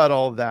forgotten about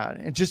all of that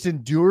and just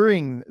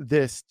enduring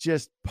this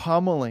just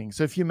pummeling.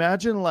 So if you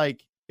imagine,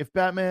 like, if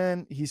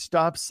Batman, he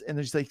stops and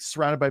there's like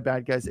surrounded by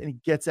bad guys, and he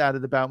gets out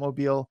of the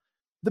Batmobile,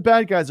 the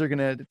bad guys are going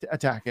to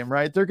attack him,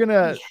 right? They're going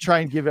to try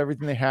and give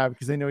everything they have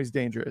because they know he's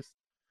dangerous.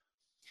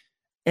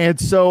 And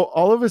so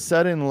all of a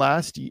sudden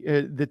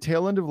the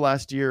tail end of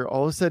last year,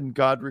 all of a sudden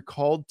God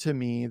recalled to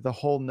me the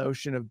whole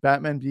notion of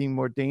Batman being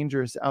more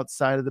dangerous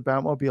outside of the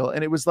Batmobile.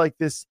 And it was like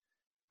this,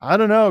 I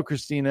don't know,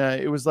 Christina,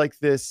 it was like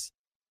this,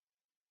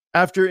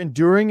 after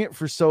enduring it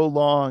for so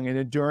long and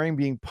enduring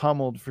being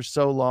pummeled for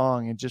so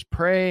long and just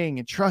praying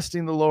and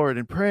trusting the Lord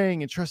and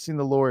praying and trusting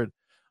the Lord,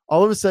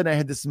 all of a sudden I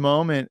had this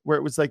moment where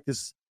it was like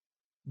this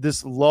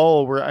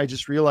lull where I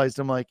just realized,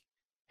 I'm like,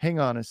 hang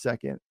on a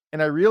second.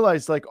 And I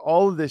realized like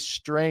all of this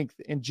strength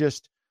and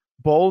just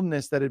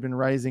boldness that had been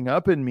rising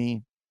up in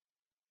me.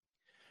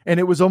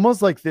 And it was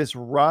almost like this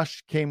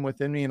rush came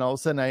within me. And all of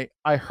a sudden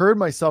I heard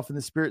myself in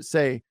the spirit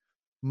say,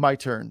 my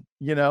turn,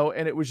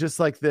 and it was just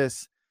like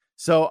this.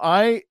 So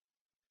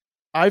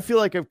I feel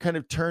like I've kind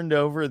of turned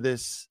over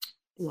this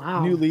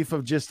new leaf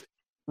of just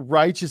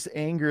righteous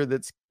anger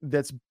that's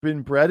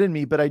been bred in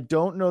me, but I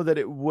don't know that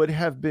it would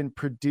have been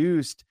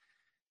produced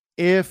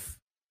if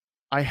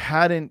I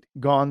hadn't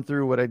gone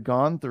through what I'd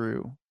gone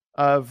through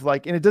of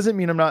like, and it doesn't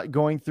mean I'm not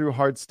going through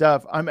hard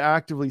stuff. I'm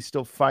actively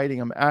still fighting.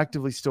 I'm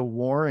actively still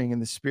warring in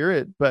the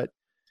spirit, but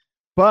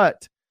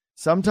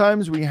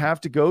sometimes we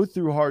have to go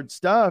through hard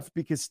stuff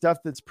because stuff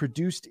that's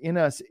produced in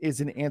us is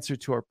an answer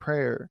to our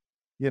prayer,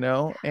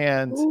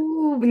 and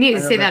ooh, we need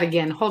to say that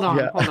again. Hold on.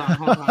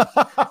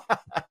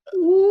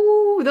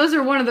 Ooh, those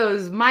are one of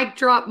those mic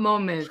drop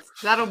moments.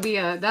 That'll be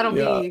just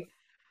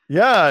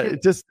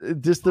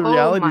the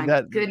reality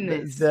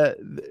that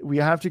we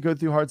have to go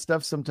through hard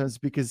stuff sometimes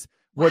because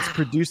what's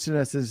produced in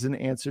us is an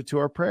answer to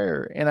our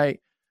prayer. And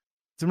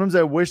sometimes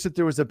I wish that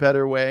there was a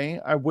better way.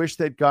 I wish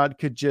that God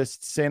could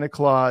just Santa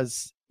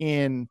Claus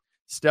in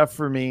stuff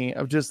for me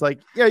of just like,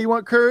 yeah, you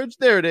want courage?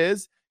 There it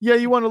is. Yeah,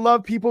 you want to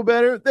love people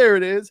better? There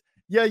it is.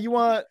 Yeah, you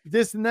want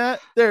this and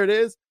that? There it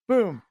is.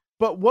 Boom.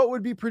 But what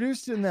would be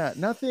produced in that?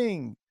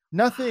 Nothing.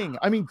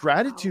 I mean,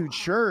 gratitude,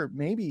 sure,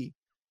 maybe,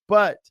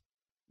 but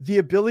the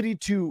ability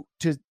to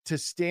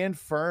stand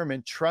firm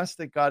and trust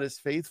that God is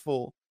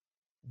faithful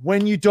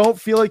when you don't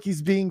feel like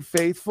he's being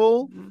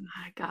faithful. Oh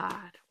my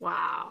God.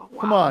 Wow.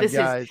 Come on,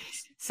 guys.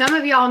 Some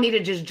of y'all need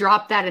to just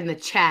drop that in the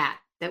chat.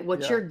 that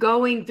what you're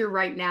going through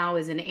right now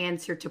is an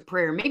answer to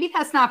prayer. Maybe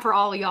that's not for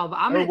all of y'all, but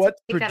I'm going to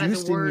take that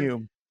as a word.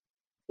 You.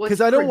 What's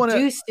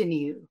produced in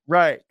you.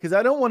 Right. Because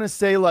I don't want to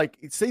say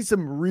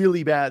some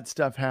really bad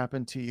stuff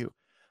happened to you.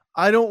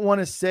 I don't want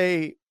to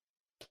say,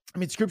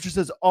 scripture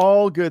says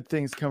all good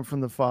things come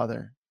from the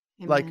Father.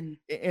 Amen.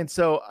 And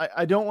so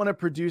I don't want to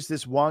produce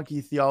this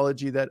wonky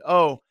theology that,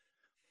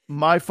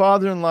 my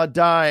father-in-law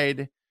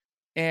died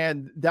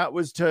and that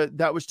was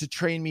to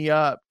train me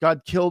up.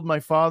 God killed my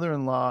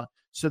father-in-law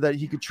so that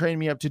he could train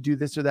me up to do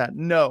this or that.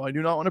 No, I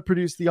do not want to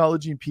produce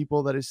theology in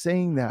people that is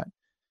saying that.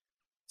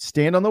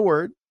 Stand on the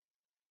word.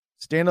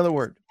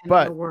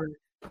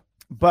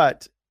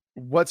 But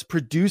what's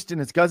produced in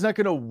it, God's not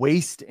going to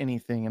waste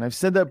anything. And I've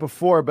said that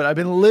before, but I've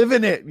been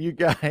living it, you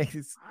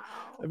guys.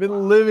 I've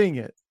been living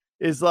it.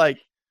 It's like,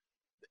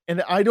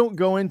 and I don't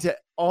go into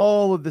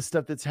all of the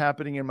stuff that's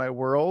happening in my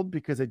world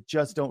because I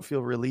just don't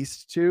feel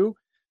released to.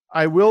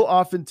 I will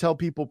often tell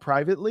people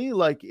privately,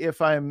 like if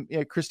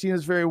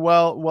Christina's very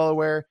well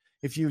aware.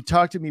 If you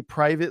talk to me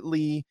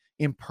privately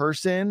in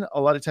person, a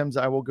lot of times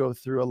I will go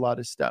through a lot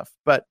of stuff,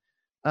 but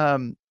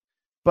and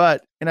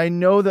I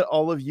know that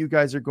all of you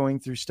guys are going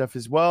through stuff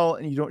as well,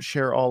 and you don't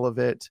share all of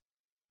it.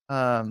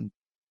 And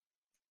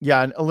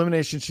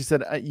Elimination, she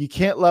said, you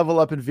can't level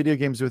up in video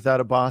games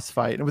without a boss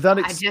fight and without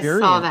experience. I just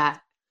saw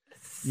that.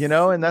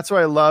 And that's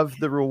why I love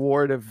the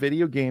reward of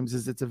video games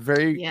is it's a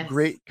very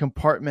great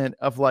compartment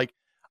of like,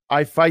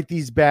 I fight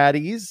these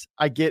baddies,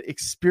 I get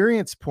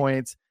experience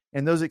points,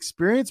 and those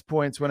experience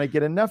points, when I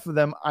get enough of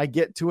them, I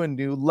get to a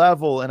new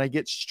level and I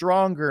get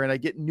stronger and I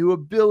get new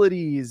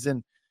abilities.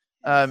 And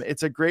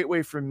it's a great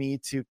way for me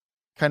to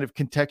kind of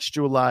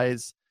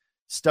contextualize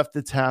stuff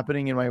that's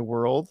happening in my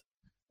world.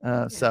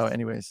 So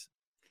anyways.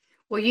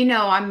 Well,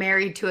 I'm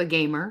married to a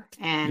gamer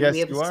and we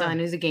have a son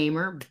who's a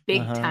gamer,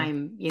 big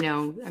time,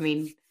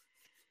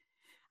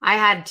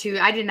 I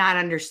did not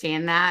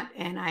understand that.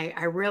 And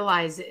I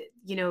realized,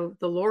 the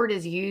Lord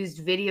has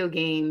used video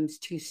games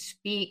to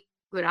speak,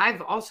 but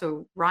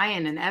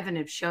Ryan and Evan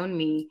have shown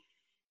me,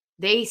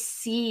 they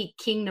see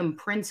kingdom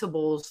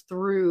principles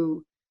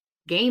through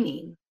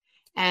gaming.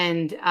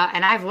 And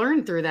I've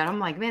learned through that. I'm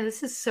like, man,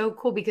 this is so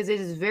cool because it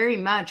is very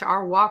much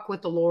our walk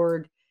with the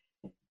Lord.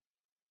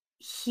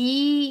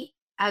 He,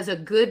 as a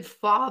good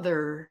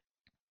father,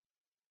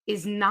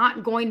 is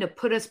not going to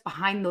put us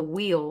behind the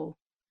wheel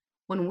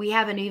when we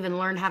haven't even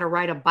learned how to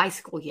ride a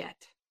bicycle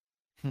yet.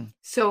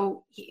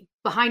 So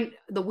behind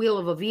the wheel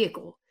of a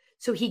vehicle.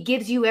 So he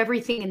gives you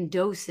everything in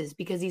doses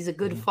because he's a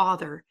good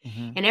father,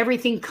 and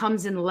everything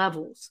comes in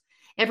levels.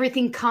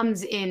 Everything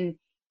comes in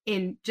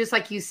just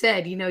like you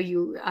said,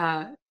 you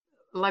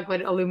like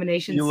what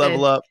Illumination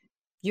said.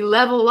 You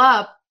level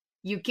up.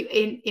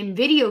 In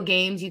video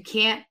games, you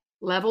can't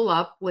level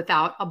up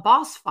without a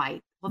boss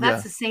fight. Well,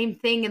 that's the same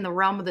thing in the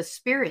realm of the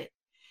spirit.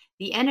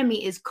 The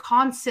enemy is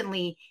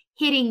constantly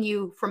hitting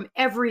you from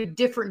every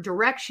different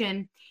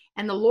direction.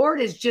 And the Lord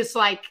is just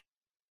like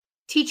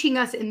teaching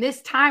us in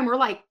this time. We're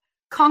like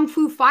Kung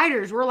Fu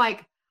fighters. We're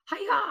like,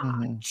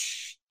 hiya,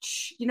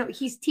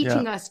 he's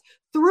teaching us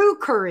through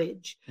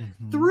courage,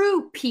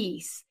 through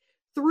peace,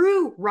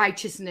 through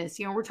righteousness.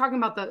 We're talking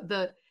about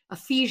the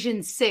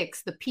Ephesians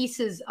 6, the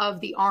pieces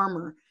of the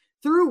armor,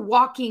 through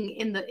walking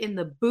in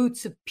the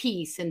boots of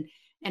peace and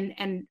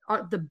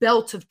the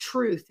belt of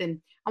truth.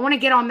 And I want to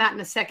get on that in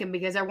a second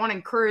because I want to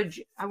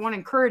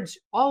encourage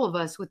all of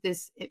us with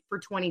this for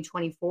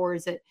 2024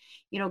 is that,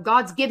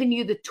 God's given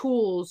you the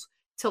tools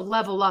to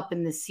level up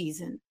in this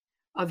season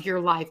of your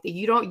life, that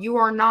you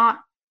are not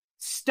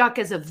stuck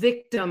as a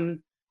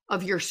victim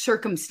of your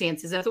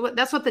circumstances.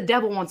 That's what the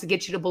devil wants to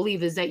get you to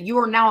believe, is that you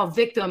are now a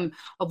victim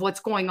of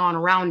what's going on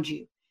around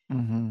you.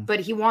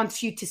 But he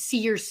wants you to see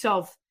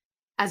yourself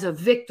as a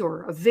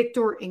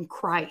victor in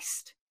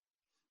Christ.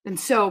 And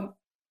so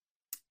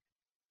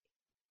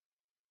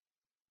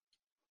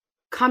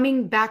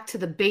coming back to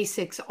the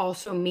basics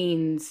also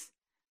means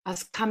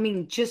us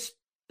coming just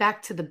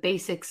back to the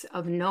basics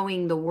of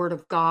knowing the word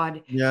of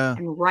God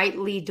and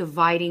rightly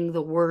dividing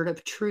the word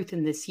of truth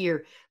in this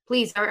year.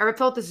 Please, I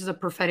felt this is a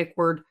prophetic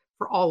word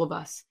for all of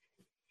us.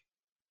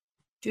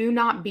 Do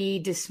not be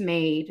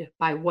dismayed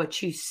by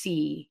what you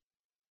see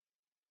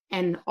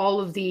and all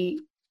of the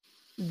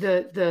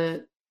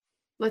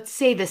let's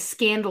say the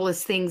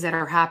scandalous things that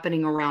are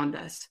happening around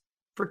us.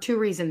 For two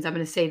reasons, I'm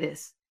going to say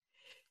this.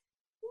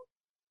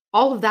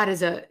 All of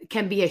that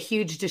can be a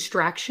huge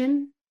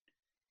distraction.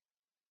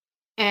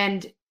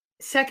 And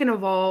second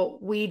of all,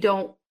 we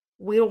don't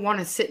want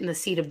to sit in the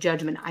seat of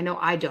judgment. I know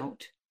I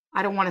don't.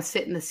 I don't want to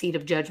sit in the seat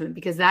of judgment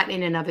because that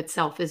in and of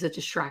itself is a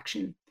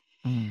distraction.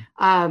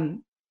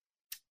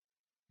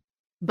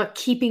 But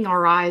keeping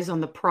our eyes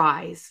on the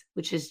prize,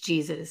 which is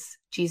Jesus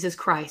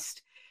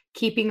Christ,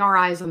 keeping our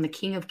eyes on the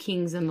King of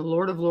Kings and the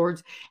Lord of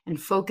Lords, and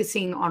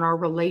focusing on our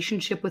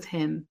relationship with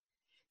him,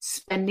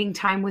 spending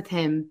time with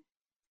him.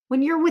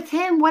 When you're with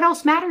him, what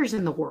else matters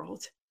in the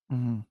world?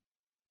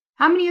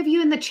 How many of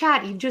you in the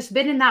chat, you've just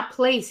been in that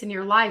place in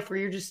your life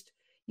where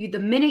the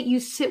minute you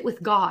sit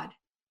with God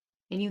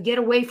and you get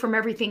away from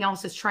everything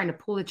else that's trying to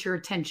pull at your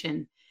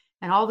attention,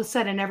 And all of a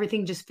sudden,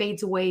 everything just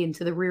fades away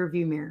into the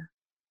rearview mirror.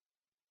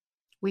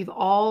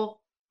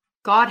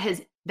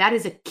 That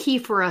is a key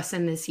for us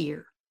in this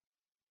year.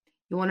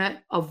 You want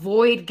to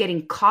avoid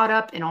getting caught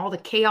up in all the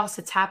chaos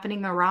that's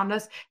happening around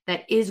us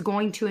that is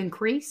going to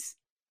increase.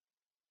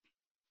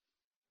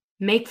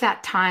 Make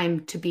that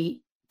time to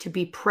be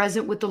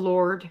present with the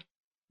Lord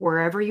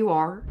wherever you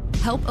are.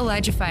 Help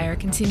ElijahFire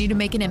continue to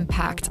make an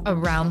impact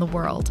around the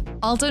world.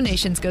 All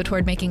donations go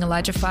toward making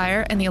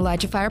ElijahFire and the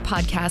ElijahFire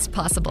podcast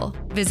possible.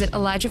 Visit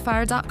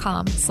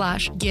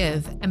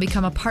ElijahFire.com/give and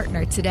become a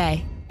partner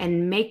today.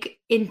 And make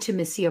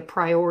intimacy a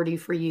priority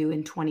for you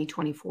in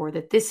 2024,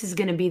 that this is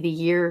going to be the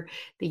year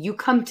that you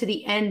come to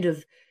the end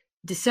of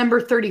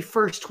December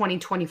 31st,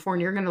 2024,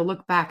 and you're going to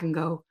look back and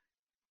go,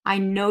 I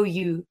know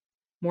you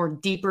more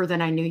deeper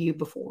than I knew you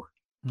before.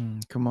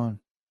 Come on.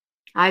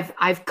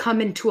 I've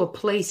come into a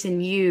place in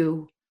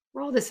you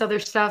where all this other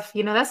stuff,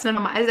 that's none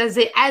of my,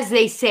 as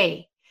they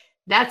say,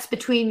 that's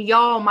between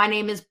y'all. My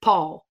name is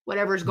Paul,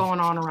 whatever's going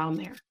on around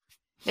there.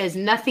 It has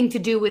nothing to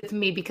do with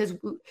me, because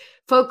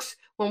folks,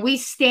 when we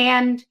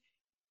stand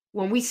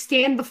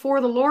before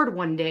the Lord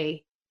one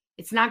day,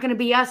 it's not going to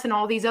be us and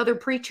all these other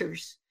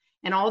preachers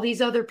and all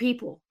these other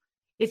people.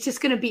 It's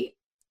going to be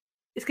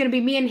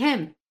me and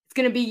him. It's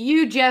going to be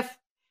you, Jeff,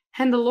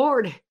 and the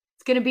Lord.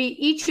 It's going to be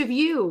each of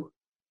you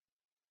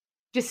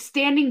just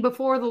standing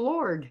before the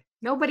Lord.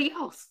 Nobody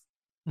else.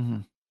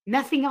 Mm-hmm.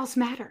 Nothing else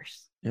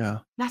matters. Yeah.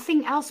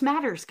 Nothing else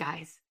matters,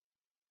 guys.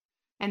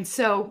 And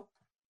so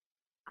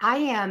I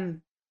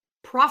am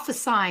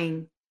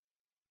prophesying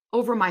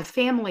over my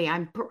family.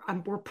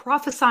 We're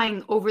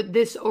prophesying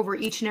over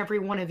each and every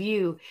one of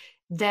you,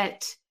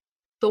 that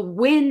the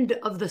wind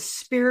of the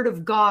Spirit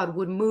of God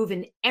would move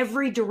in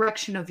every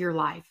direction of your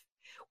life.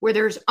 Where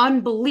there's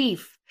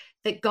unbelief,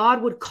 that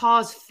God would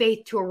cause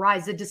faith to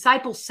arise. The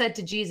disciples said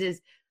to Jesus,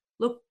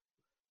 look,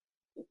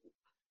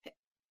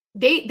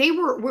 they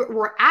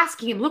were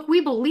asking him, look,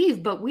 we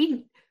believe, but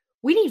we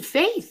need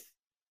faith.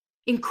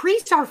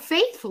 Increase our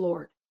faith,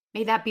 Lord.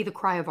 May that be the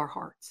cry of our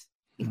hearts.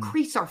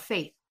 Increase our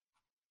faith.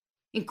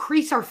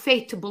 Increase our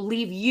faith to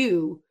believe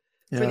you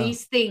for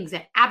these things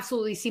that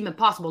absolutely seem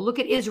impossible. Look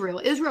at Israel.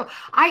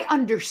 I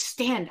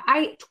understand.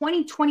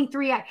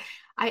 2023,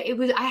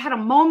 I had a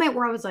moment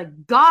where I was like,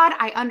 God,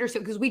 I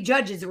understand, because we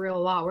judge Israel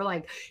a lot. We're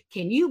like,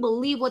 can you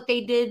believe what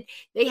they did?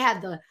 They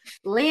had the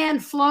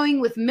land flowing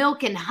with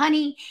milk and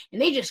honey,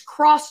 and they just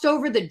crossed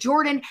over the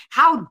Jordan.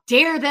 How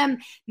dare them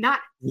not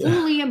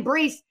fully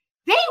embrace?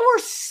 They were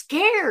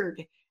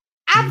scared,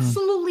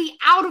 absolutely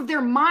out of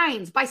their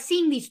minds, by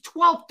seeing these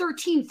 12,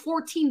 13,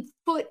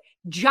 14-foot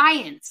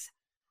giants.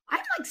 I'm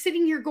like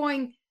sitting here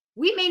going,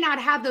 we may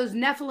not have those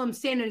Nephilim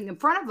standing in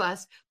front of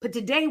us, but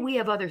today we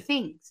have other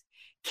things.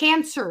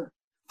 Cancer,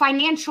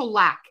 financial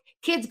lack,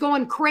 kids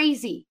going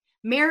crazy,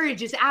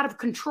 marriage is out of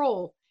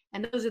control.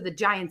 And those are the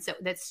giants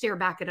that stare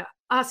back at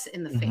us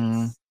in the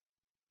face.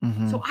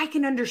 So I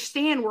can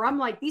understand where I'm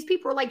like, these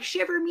people are like,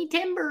 shiver me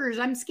timbers,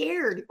 I'm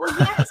scared. Well,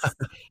 yes,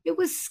 it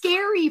was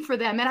scary for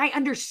them, and I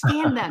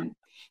understand them.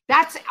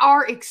 That's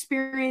our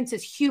experience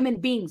as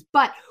human beings.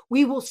 But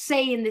we will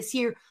say in this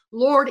year,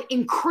 Lord,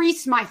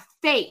 increase my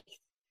faith.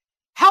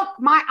 Help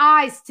my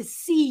eyes to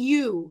see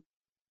you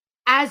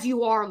as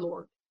you are,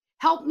 Lord.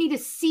 Help me to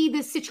see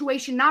this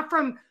situation, not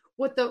from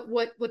what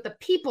the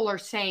people are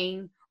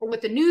saying, or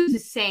what the news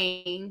is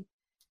saying,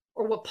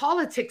 or what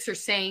politics are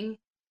saying.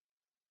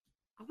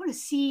 I want to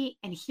see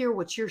and hear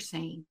what you're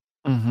saying.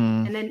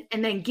 And then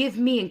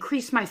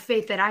increase my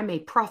faith, that I may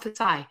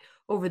prophesy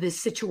over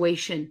this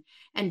situation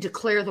and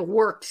declare the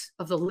works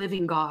of the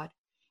living God,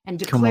 and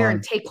declare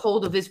and take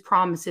hold of his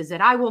promises, that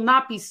I will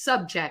not be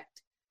subject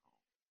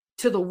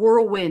to the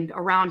whirlwind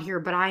around here,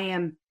 but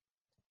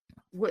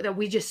that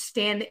we just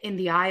stand in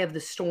the eye of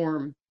the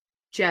storm,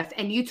 Jeff.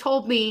 And you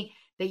told me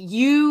that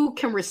you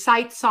can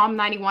recite Psalm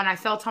 91. I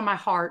felt on my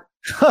heart.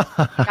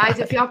 Guys,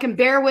 if y'all can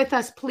bear with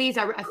us, please.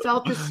 I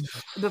felt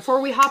this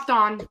before we hopped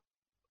on.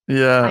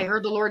 Yeah. I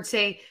heard the Lord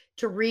say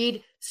to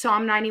read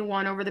Psalm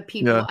 91 over the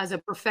people as a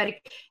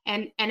prophetic.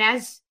 And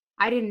as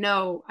I didn't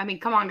know, I mean,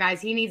 come on,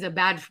 guys, he needs a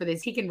badge for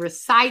this. He can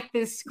recite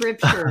this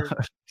scripture.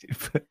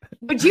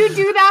 Would you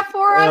do that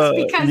for us?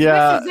 Because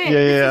this is it.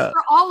 This is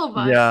for all of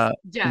us.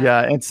 Jeff.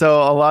 Yeah. And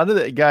so a lot of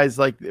the guys,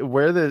 like,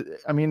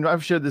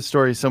 I've shared this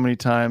story so many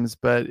times,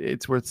 but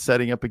it's worth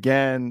setting up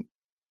again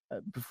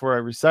before I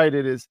recite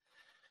it, is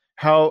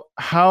how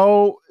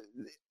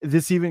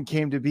this even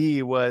came to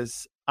be.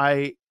 Was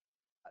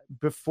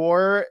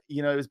before,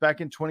 it was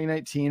back in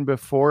 2019,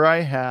 before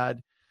I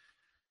had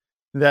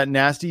that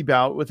nasty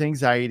bout with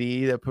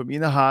anxiety that put me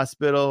in the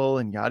hospital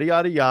and yada,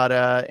 yada,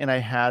 yada. And I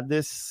had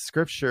these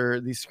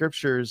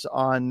scriptures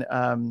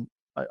on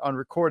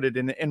recorded,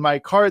 and my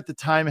car at the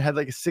time had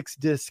like a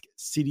 6-disc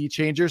CD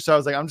changer. So I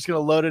was like, I'm just going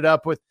to load it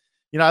up with,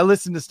 I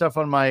listened to stuff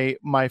on my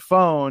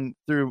phone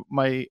through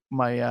my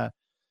my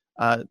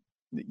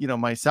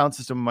sound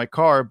system in my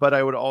car, but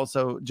I would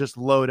also just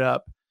load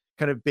up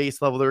kind of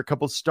base level. There were a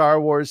couple Star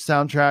Wars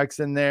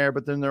soundtracks in there,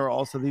 but then there were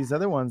also these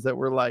other ones that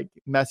were like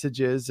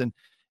messages and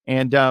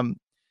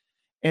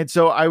And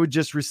so I would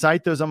just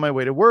recite those on my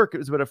way to work. It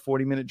was about a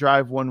 40-minute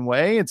drive one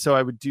way. And so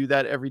I would do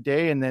that every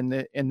day. And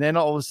then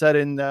all of a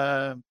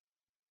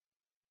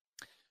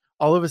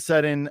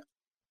sudden,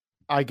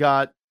 I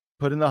got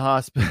put in the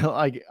hospital.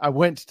 I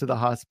went to the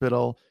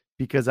hospital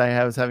because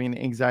I was having an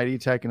anxiety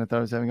attack and I thought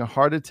I was having a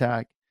heart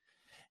attack.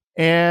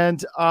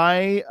 And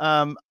I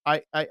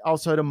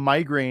also had a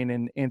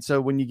migraine. And so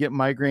when you get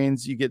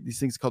migraines, you get these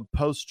things called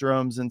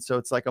poststroms. And so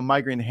it's like a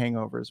migraine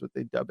hangover is what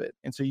they dub it.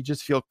 And so you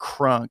just feel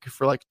crunk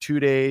for like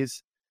 2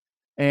 days.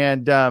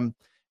 And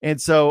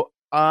so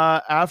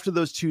after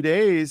those 2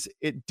 days,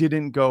 it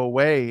didn't go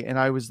away. And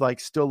I was like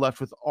still left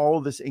with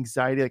all this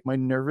anxiety. Like my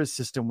nervous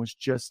system was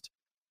just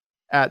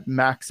at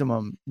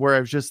maximum, where I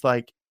was just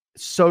like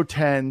so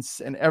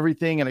tense and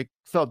everything. And I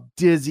felt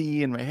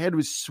dizzy and my head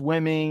was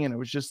swimming. And it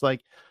was just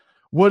like,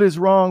 what is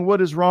wrong? What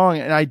is wrong?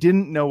 And I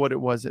didn't know what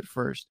it was at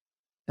first.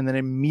 And then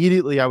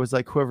immediately I was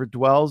like, whoever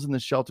dwells in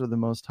the shelter of the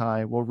Most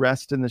High will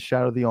rest in the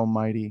shadow of the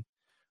Almighty.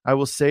 I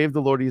will save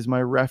the Lord. He is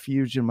my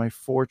refuge and my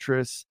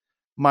fortress,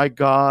 my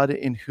God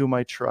in whom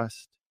I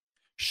trust.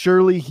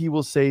 Surely he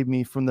will save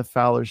me from the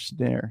fowler's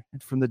snare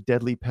and from the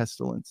deadly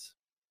pestilence.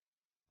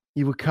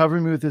 He will cover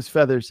me with his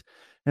feathers,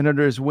 and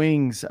under his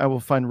wings I will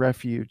find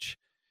refuge.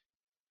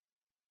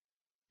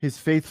 His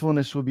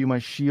faithfulness will be my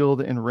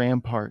shield and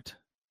rampart.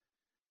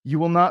 You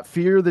will not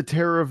fear the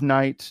terror of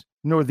night,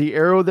 nor the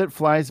arrow that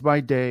flies by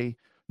day,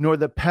 nor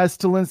the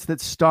pestilence that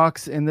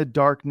stalks in the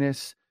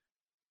darkness,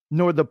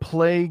 nor the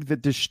plague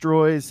that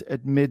destroys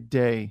at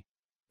midday.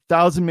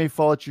 1,000 may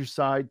fall at your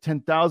side,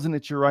 10,000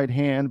 at your right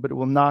hand, but it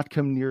will not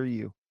come near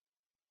you.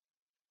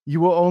 You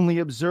will only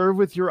observe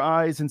with your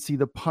eyes and see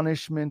the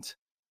punishment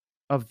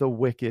of the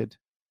wicked.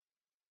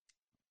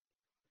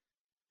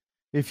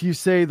 If you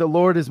say, the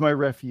Lord is my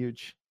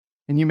refuge,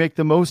 and you make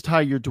the Most High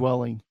your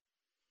dwelling,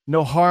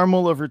 no harm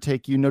will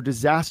overtake you, no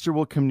disaster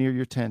will come near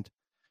your tent,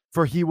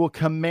 for he will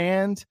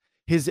command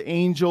his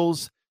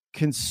angels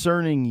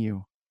concerning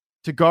you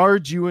to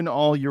guard you in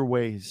all your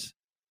ways.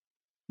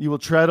 You will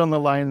tread on the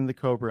lion and the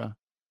cobra.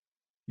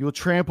 You will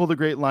trample the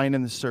great lion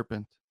and the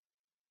serpent.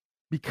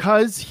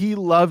 Because he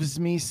loves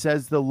me,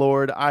 says the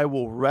Lord, I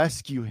will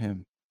rescue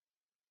him,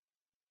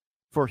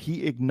 for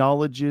he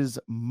acknowledges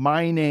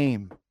my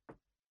name.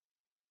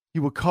 He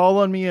will call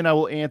on me and I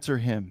will answer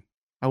him.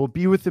 I will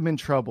be with him in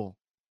trouble.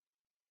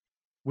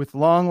 With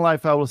long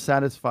life, I will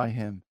satisfy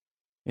him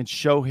and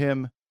show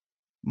him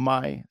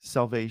my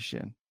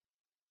salvation.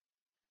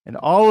 And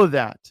all of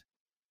that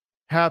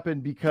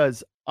happened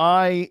because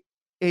I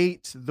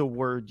ate the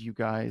word, you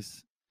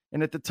guys.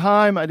 And at the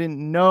time, I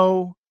didn't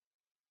know.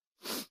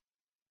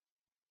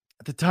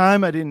 That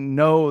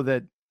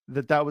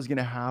was going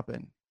to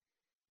happen.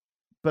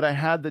 But I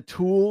had the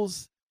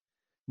tools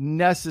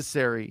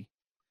necessary.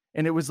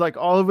 And it was like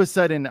all of a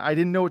sudden, I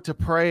didn't know what to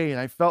pray. And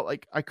I felt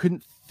like I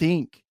couldn't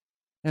think.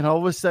 And all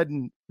of a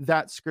sudden,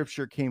 that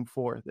scripture came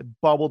forth. It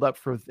bubbled up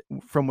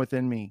from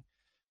within me.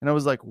 And I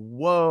was like,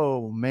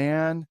 whoa,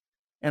 man.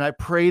 And I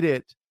prayed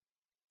it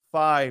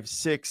 5,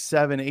 6,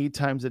 7, 8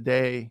 times a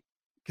day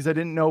because I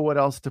didn't know what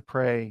else to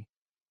pray.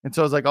 And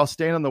so I was like, I'll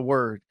stand on the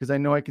word because I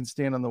know I can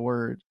stand on the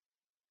word.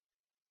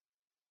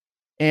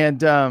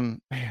 And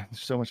man,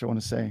 there's so much I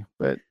want to say.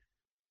 But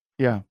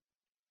yeah.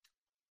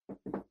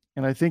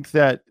 And I think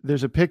that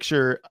there's a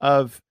picture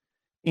of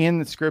in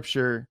the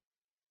scripture.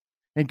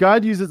 And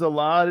God uses a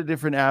lot of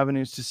different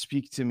avenues to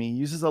speak to me. He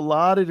uses a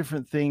lot of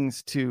different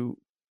things to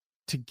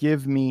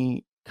give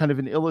me kind of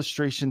an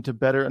illustration to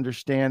better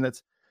understand.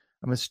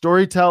 I'm a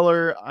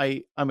storyteller.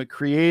 I'm a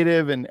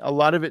creative, and a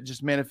lot of it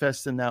just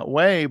manifests in that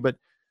way. But,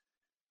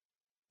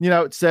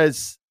 it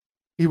says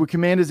he will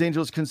command his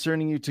angels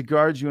concerning you to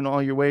guard you in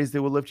all your ways. They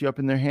will lift you up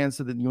in their hands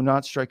so that you will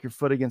not strike your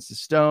foot against a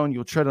stone.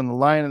 You'll tread on the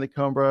lion and the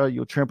cobra.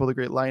 You'll trample the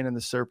great lion and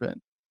the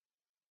serpent.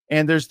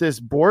 And there's this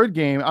board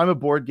game. I'm a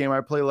board gamer.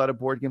 I play a lot of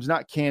board games,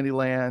 not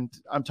Candyland.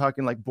 I'm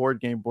talking like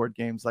board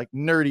games, like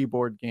nerdy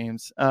board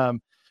games. A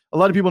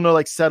lot of people know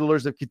like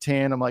Settlers of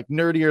Catan. I'm like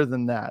nerdier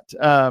than that.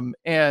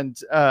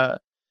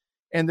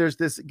 And there's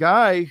this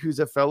guy who's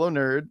a fellow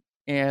nerd,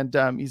 and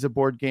he's a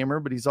board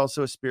gamer, but he's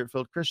also a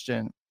spirit-filled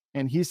Christian.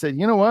 And he said,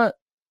 you know what?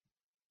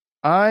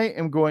 I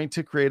am going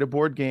to create a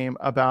board game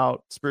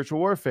about spiritual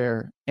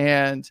warfare.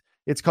 And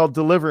it's called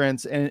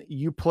Deliverance, and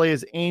you play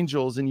as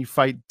angels and you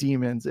fight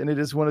demons. And it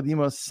is one of the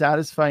most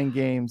satisfying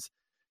games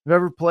I've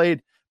ever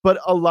played. But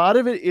a lot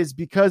of it is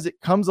because it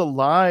comes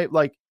alive.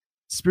 Like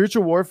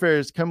spiritual warfare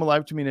has come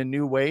alive to me in a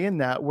new way in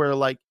that where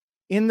like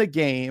in the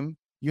game,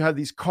 you have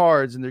these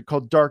cards and they're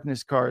called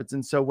darkness cards.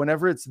 And so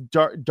whenever it's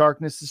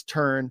darkness's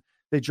turn,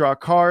 they draw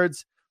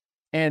cards.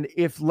 And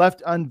if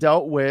left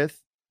undealt with,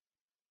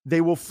 they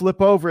will flip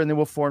over and they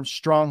will form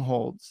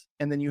strongholds.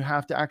 And then you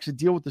have to actually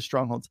deal with the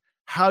strongholds.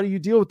 How do you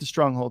deal with the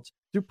strongholds?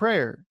 Through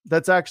prayer.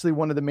 That's actually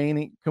one of the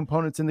main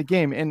components in the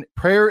game. And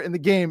prayer in the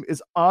game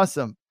is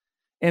awesome.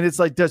 And it's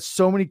like, does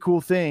so many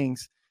cool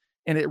things.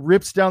 And it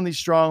rips down these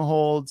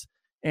strongholds,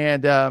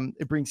 and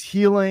it brings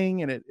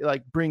healing, and it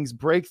like brings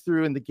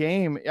breakthrough in the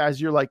game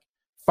as you're like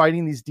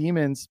fighting these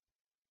demons.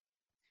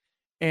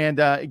 and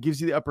it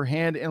gives you the upper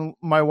hand. And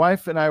my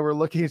wife and I were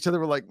looking at each other.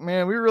 We're like,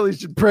 man, we really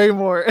should pray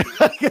more.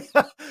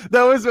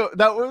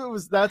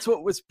 That's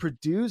what was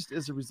produced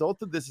as a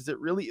result of this. Is it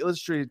really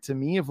illustrated to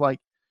me of like,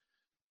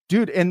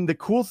 dude. And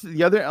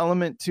the other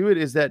element to it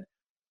is that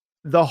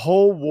the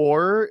whole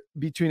war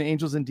between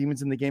angels and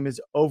demons in the game is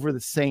over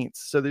the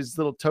saints. So there's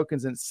little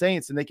tokens and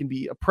saints, and they can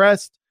be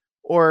oppressed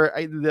or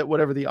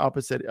whatever the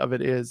opposite of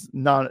it is,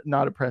 not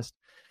oppressed.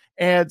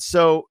 And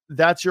so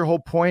that's your whole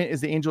point, is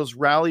the angels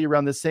rally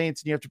around the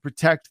saints and you have to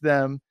protect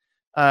them.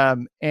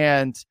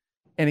 And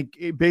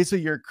it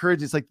basically your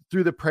courage is like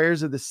through the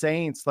prayers of the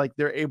saints, like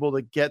they're able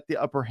to get the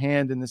upper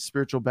hand in the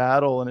spiritual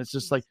battle. And it's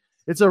just like,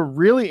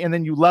 and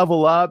then you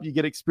level up, you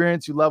get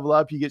experience, you level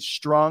up, you get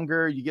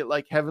stronger, you get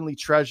like heavenly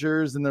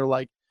treasures, and they're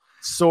like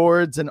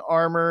swords and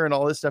armor and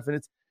all this stuff. And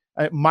it's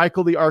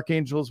Michael, the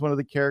archangel, is one of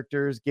the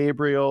characters,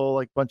 Gabriel,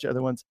 like a bunch of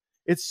other ones.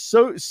 It's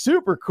so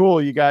super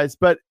cool, you guys.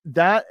 But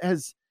that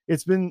has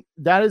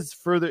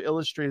further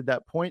illustrated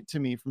that point to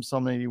me from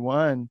Psalm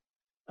 91,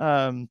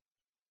 of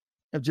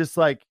just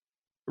like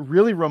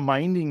really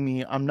reminding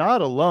me I'm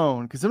not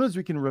alone. Because sometimes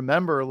we can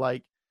remember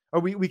like, or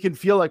we can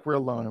feel like we're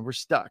alone and we're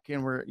stuck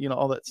and we're,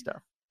 all that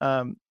stuff.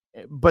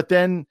 But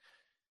then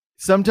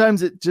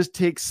sometimes it just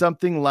takes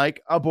something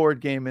like a board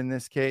game in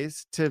this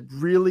case to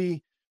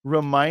really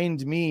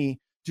remind me,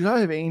 do I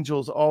have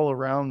angels all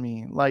around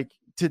me? Like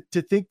to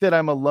think that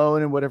I'm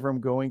alone in whatever I'm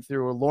going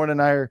through, or Lauren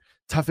and I are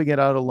toughing it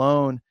out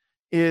alone,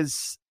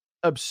 is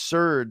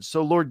absurd.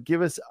 So Lord,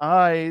 give us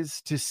eyes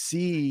to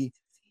see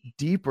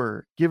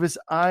deeper. Give us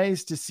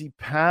eyes to see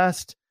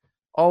past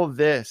all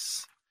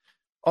this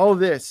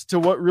to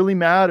what really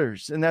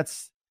matters. And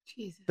that's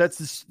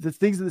the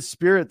things of the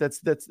spirit.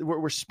 That's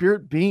we're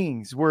spirit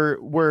beings. We're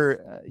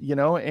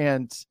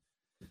and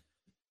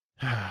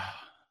wow.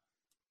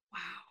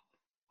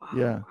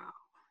 Yeah. Wow.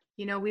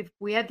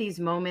 We had these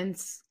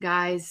moments,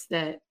 guys,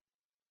 that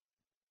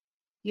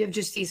you have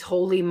just these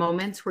holy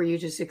moments where you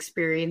just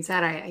experience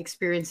that. I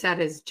experienced that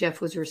as Jeff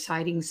was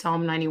reciting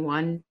Psalm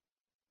 91,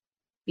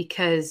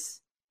 because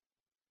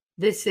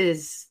this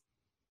is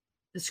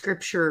the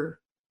scripture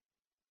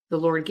the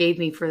Lord gave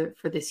me for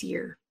this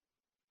year.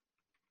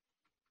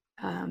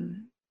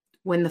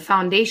 When the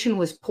foundation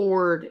was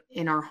poured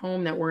in our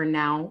home that we're in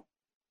now,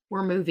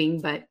 we're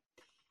moving, but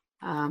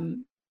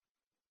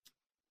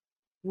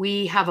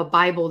we have a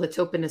Bible that's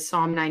open to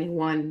Psalm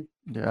 91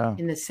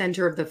 in the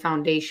center of the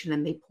foundation,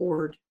 and they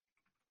poured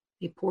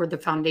the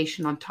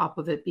foundation on top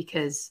of it,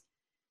 because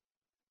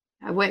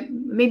I went,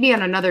 maybe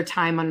on another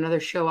time, on another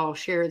show, I'll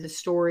share the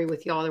story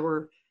with y'all. There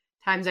were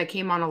times I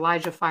came on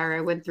ElijahFire.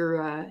 I went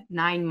through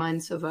 9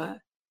 months of a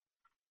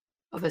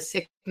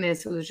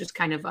sickness. It was just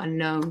kind of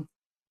unknown.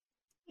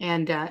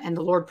 And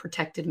the Lord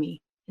protected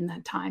me in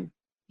that time,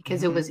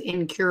 because it was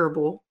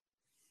incurable.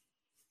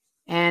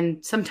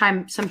 And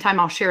sometime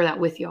I'll share that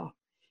with y'all.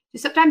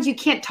 Sometimes you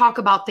can't talk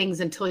about things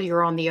until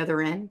you're on the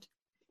other end,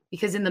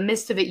 because in the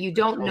midst of it, you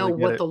don't know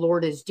what the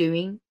Lord is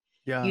doing.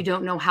 Yeah. You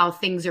don't know how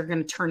things are going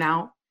to turn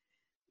out.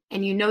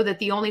 And you know that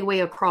the only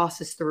way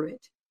across is through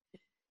it.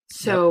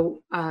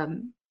 So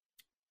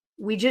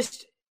we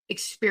just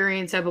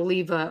experienced, I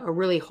believe, a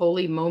really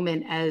holy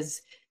moment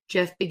as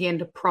Jeff began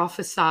to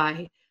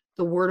prophesy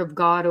the word of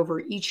God over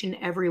each and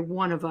every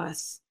one of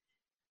us.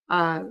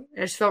 I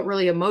just felt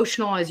really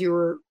emotional as you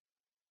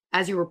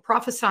were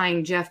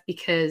prophesying, Jeff,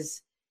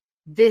 because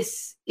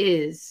this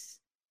is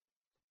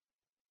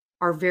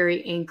our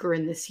very anchor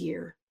in this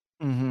year.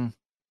 Mm-hmm.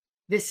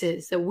 This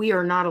is that we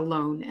are not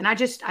alone. And I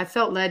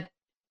felt led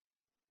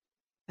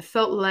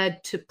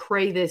to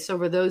pray this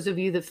over those of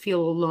you that feel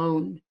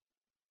alone.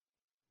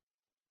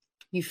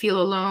 You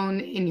feel alone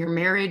in your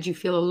marriage. You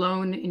feel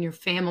alone in your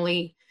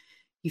family.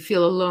 You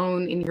feel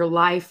alone in your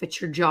life,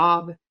 at your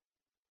job.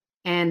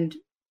 And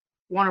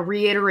want to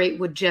reiterate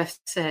what Jeff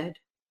said.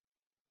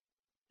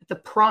 The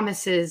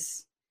promise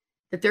is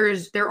that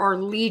there are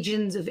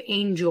legions of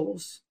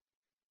angels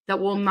that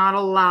will not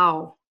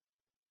allow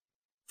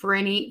for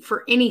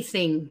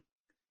anything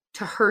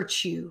to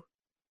hurt you,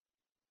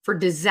 for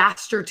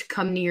disaster to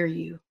come near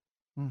you.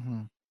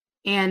 Mm-hmm.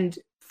 And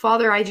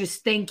Father, I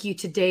just thank you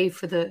today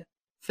for the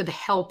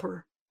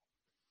helper.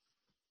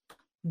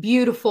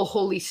 Beautiful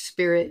Holy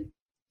Spirit,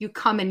 you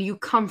come and you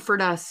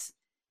comfort us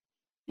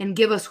and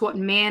give us what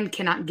man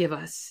cannot give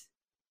us: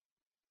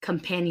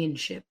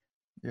 companionship.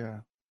 Yeah.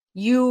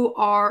 You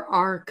are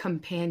our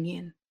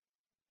companion.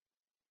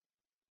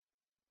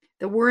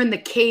 That we're in the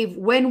cave,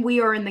 when we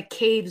are in the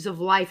caves of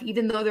life,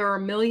 even though there are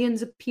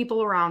millions of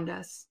people around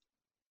us,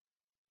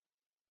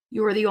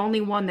 you are the only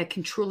one that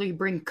can truly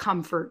bring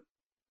comfort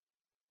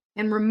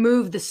and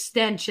remove the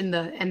stench and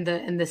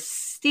the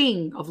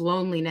sting of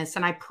loneliness.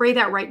 And I pray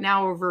that right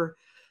now over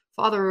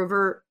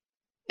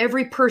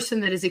every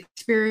person that is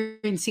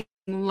experiencing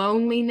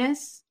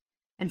loneliness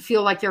and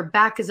feel like their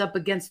back is up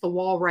against the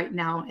wall right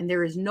now and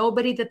there is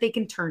nobody that they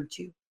can turn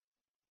to.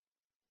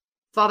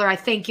 Father, I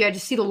thank you. I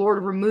just see the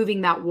Lord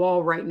removing that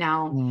wall right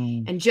now.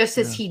 And just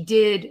as he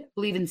did, I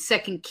believe in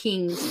 2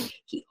 Kings,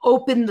 he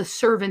opened the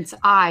servant's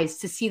eyes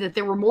to see that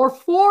there were more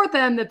for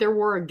them than there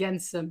were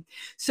against them.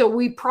 So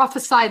we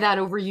prophesy that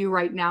over you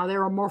right now.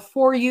 There are more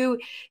for you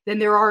than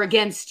there are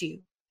against you.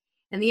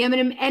 And the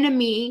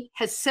enemy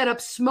has set up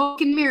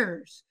smoke and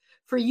mirrors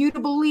for you to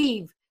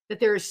believe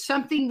that there is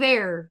something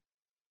there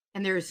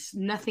and there's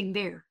nothing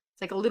there.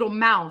 It's like a little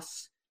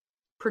mouse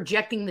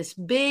projecting this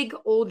big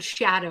old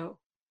shadow.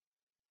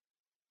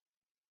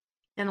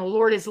 And the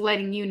Lord is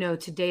letting you know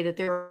today that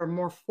there are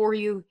more for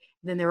you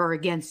than there are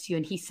against you.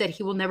 And he said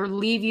he will never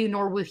leave you,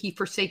 nor will he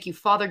forsake you.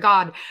 Father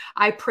God,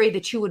 I pray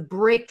that you would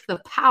break the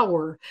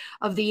power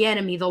of the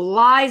enemy, the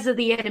lies of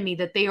the enemy,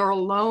 that they are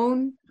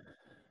alone,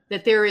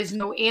 that there is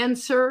no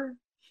answer,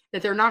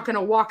 that they're not going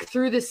to walk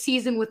through this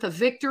season with a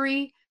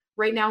victory.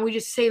 Right now, we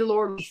just say,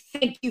 Lord, we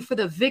thank you for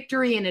the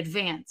victory in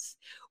advance.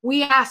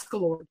 We ask,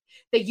 Lord,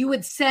 that you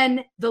would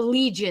send the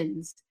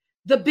legions,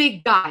 the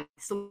big guys,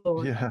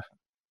 Lord,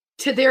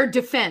 to their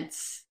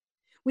defense.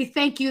 We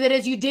thank you that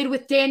as you did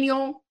with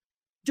Daniel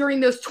during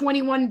those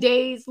 21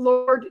 days,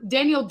 Lord,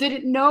 Daniel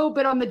didn't know,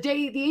 but on the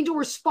day the angel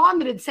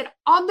responded and said,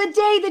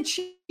 the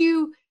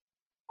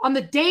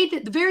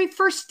very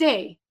first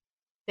day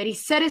that he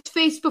set his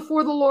face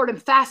before the Lord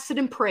and fasted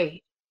and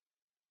prayed,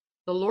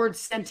 the Lord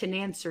sent an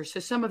answer.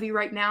 So some of you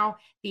right now,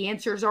 the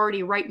answer is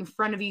already right in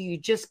front of you. You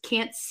just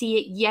can't see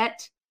it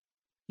yet.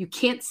 You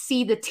can't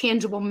see the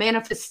tangible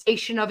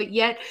manifestation of it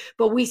yet,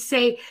 but we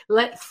say,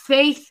 let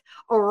faith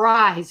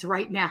arise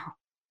right now.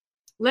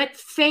 Let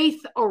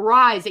faith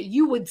arise, that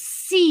you would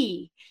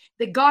see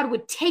that God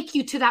would take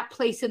you to that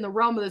place in the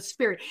realm of the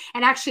spirit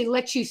and actually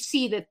let you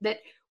see that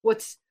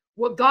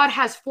what God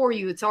has for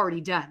you, it's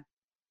already done.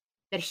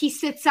 That he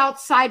sits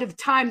outside of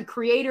time,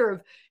 creator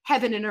of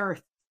heaven and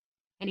earth,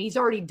 and he's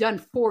already done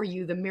for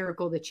you the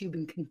miracle that you've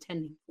been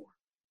contending for.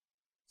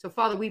 So,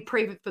 Father, we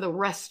pray for the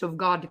rest of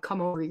God to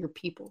come over your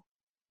people.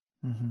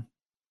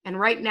 And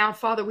right now,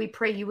 Father, we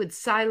pray you would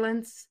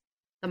silence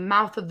the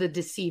mouth of the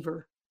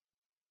deceiver.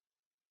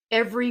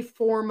 Every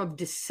form of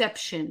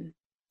deception,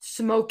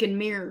 smoke and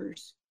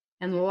mirrors,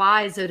 and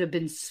lies that have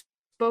been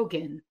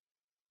spoken.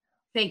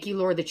 Thank you,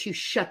 Lord, that you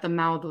shut the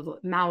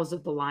mouths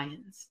of the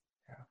lions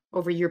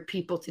over your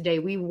people today.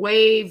 We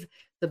wave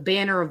the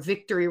banner of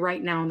victory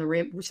right now in the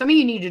room. Some of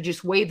you need to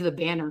just wave the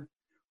banner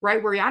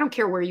right where I don't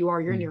care where you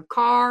are. You're in your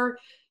car.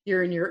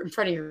 You're in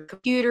front of your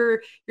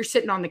computer. You're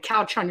sitting on the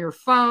couch on your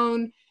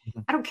phone.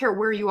 I don't care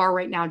where you are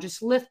right now.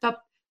 Just lift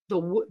up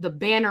the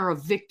banner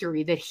of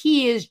victory, that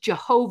he is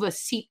Jehovah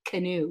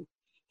Tsidkenu.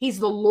 He's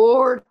the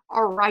Lord,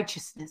 our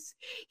righteousness.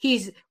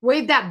 He's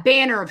waved that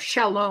banner of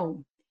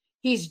shalom.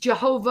 He's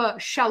Jehovah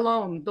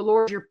Shalom, the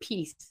Lord your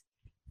peace.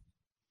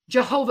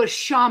 Jehovah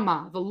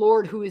Shammah, the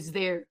Lord who is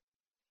there.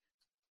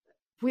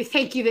 We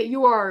thank you that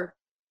you are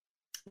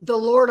the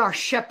Lord our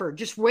shepherd.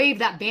 Just wave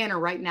that banner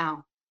right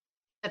now,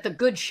 that the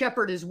good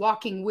shepherd is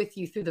walking with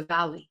you through the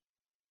valley.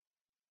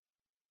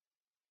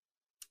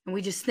 And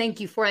we just thank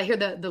you for it. I hear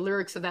the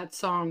lyrics of that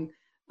song.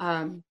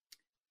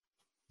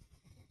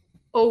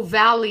 O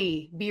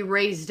valley, be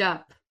raised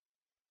up.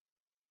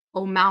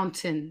 O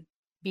mountain,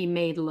 be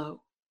made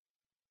low.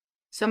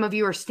 Some of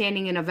you are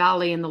standing in a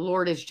valley and the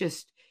Lord is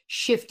just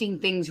shifting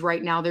things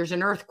right now. There's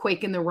an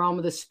earthquake in the realm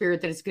of the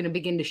spirit that is going to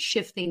begin to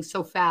shift things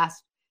so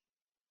fast.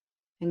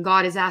 And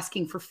God is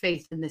asking for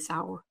faith in this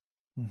hour.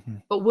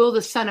 But will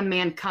the Son of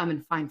Man come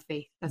and find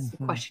faith? That's the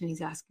question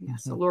he's asking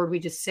us. So Lord, we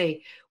just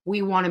say,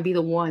 we want to be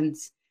the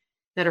ones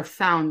that are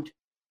found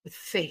with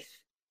faith.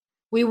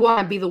 We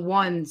want to be the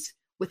ones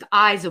with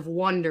eyes of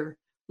wonder,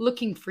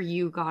 looking for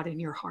you, God, in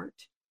your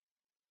heart.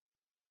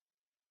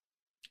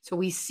 So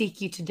we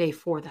seek you today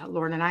for that,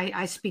 Lord. And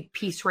I speak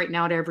peace right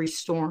now to every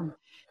storm,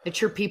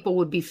 that your people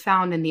would be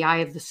found in the eye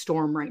of the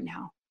storm right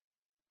now.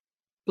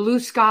 Blue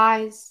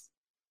skies,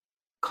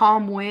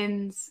 calm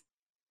winds,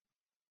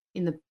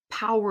 in the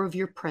power of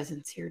your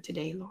presence here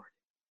today, Lord.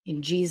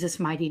 In Jesus'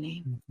 mighty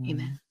name,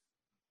 amen.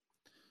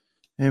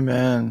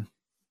 Amen.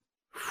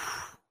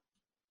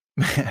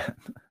 Man.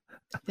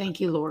 Thank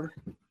you, Lord.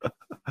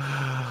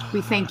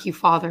 We thank you,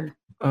 Father.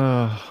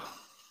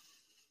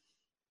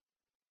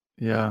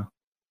 Yeah.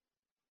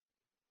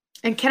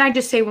 And can I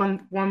just say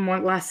one more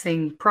last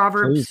thing?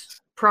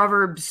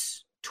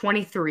 Proverbs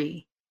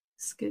 23.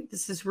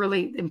 This is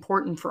really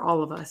important for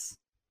all of us.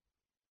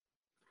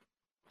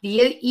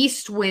 The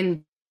east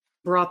wind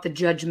brought the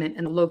judgment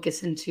and the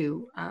locust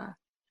into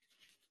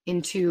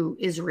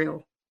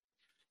Israel.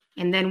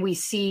 And then we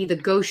see the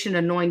Goshen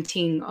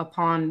anointing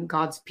upon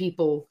God's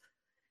people.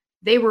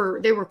 They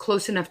were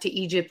close enough to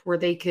Egypt where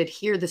they could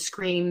hear the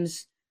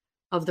screams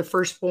of the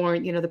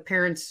firstborn, the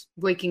parents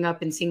waking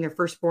up and seeing their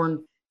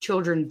firstborn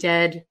children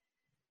dead,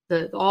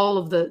 all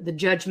of the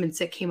judgments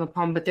that came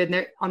upon. But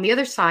then on the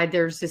other side,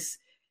 there's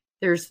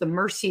the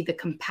mercy, the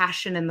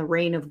compassion, and the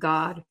reign of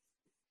God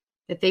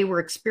that they were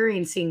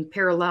experiencing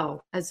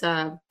parallel. As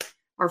our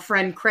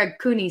friend Craig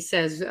Cooney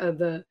says,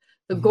 the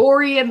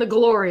gory and the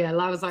glory.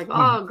 I was like,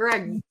 oh,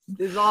 Greg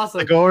is awesome.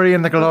 The gory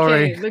and the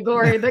glory. Okay, the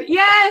gory.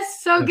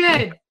 Yes, so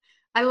good.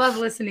 I love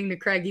listening to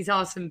Craig. He's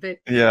awesome. But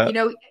Yeah.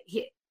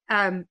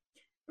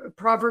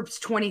 Proverbs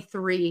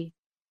 23.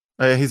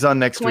 He's on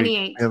next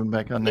 28. week. We have him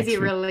back on next week. Is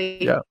he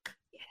really? Yeah.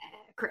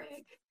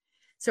 Craig.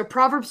 So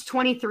Proverbs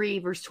 23,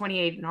 verse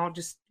 28, and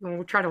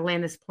we'll try to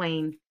land this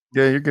plane.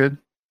 Yeah, you're good.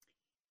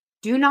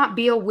 Do not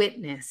be a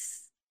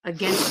witness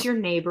against your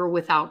neighbor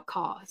without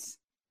cause.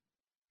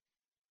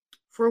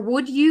 For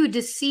would you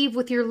deceive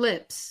with your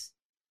lips?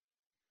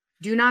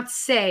 Do not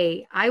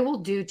say, I will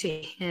do to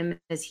him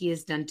as he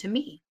has done to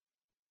me.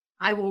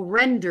 I will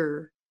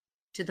render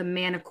to the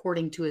man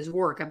according to his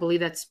work. I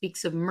believe that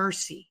speaks of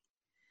mercy.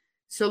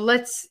 So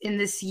let's, in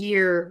this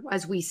year,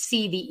 as we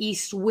see the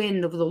east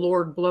wind of the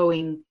Lord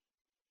blowing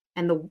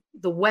and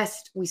the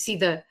west, we see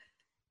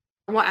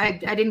I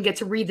didn't get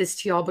to read this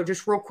to y'all, but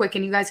just real quick,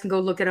 and you guys can go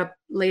look it up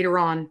later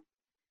on.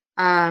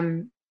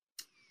 One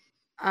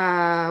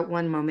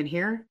moment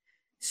here.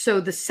 So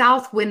the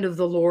south wind of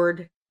the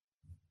Lord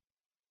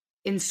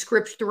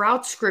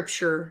throughout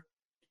scripture,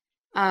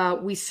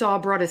 we saw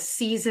brought a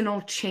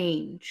seasonal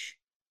change.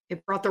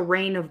 It brought the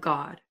rain of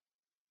God.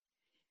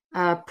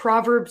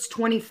 Proverbs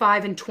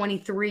 25 and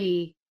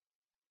 23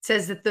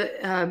 says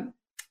that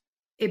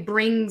it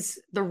brings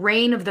the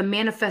rain of the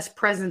manifest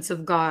presence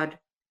of God.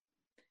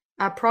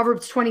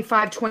 Proverbs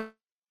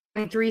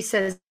 25:23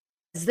 says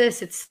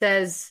this. It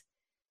says,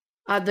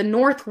 the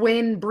north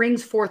wind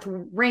brings forth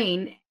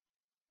rain,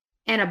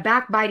 and a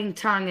backbiting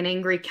tongue and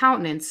angry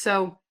countenance.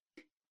 So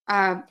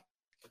the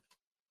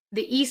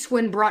east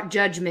wind brought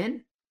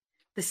judgment.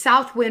 The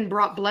south wind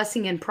brought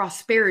blessing and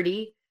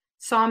prosperity.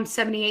 Psalm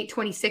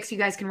 78:26. You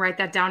guys can write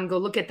that down and go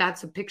look at that.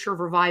 It's a picture of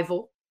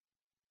revival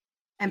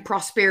and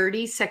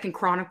prosperity. 2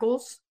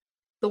 Chronicles.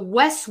 The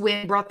west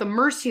wind brought the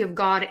mercy of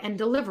God and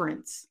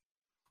deliverance.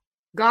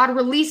 God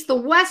released the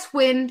west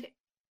wind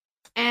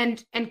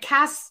and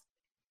cast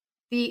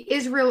the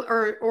Israel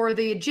or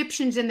the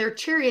Egyptians and their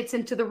chariots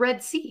into the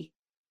Red Sea.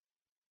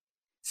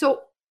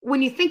 So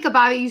when you think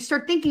about it, you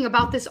start thinking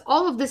about this.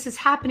 All of this is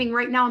happening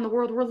right now in the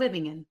world we're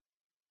living in.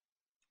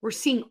 We're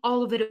seeing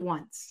all of it at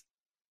once.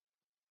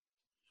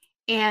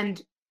 And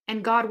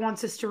God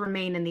wants us to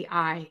remain in the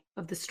eye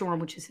of the storm,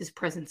 which is his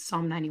presence,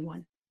 Psalm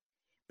 91.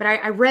 But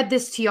I read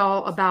this to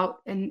y'all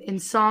about in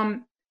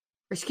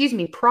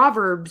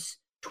Proverbs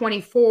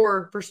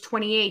 24, verse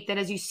 28, that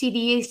as you see the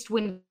east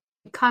wind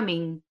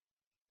coming,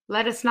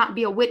 let us not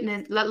be a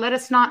witness.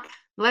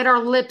 Let our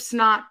lips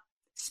not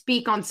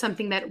speak on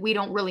something that we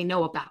don't really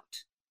know about,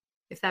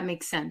 if that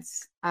makes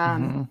sense.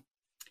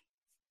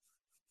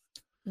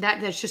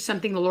 That's just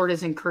something the Lord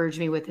has encouraged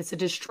me with. It's a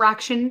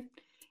distraction,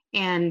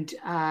 and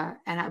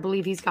I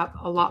believe he's got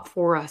a lot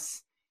for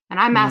us. And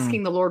I'm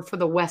asking the Lord for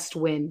the west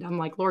wind. I'm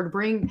like, Lord,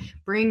 bring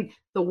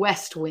the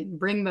west wind,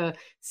 bring the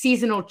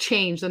seasonal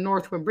change, the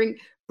north wind,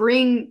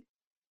 bring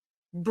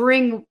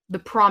the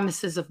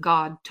promises of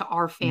God to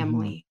our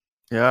family.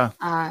 Yeah.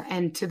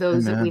 And to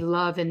those that we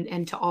love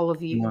and to all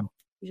of you.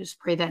 We just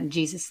pray that in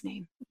Jesus'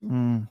 name.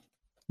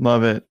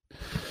 Love it.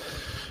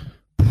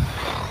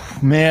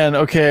 Man,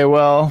 okay,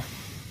 well,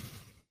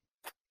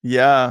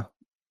 yeah.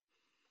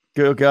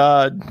 Go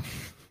God.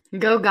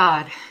 Go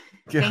God.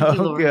 Thank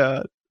you, Lord.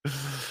 God.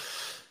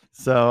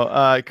 So,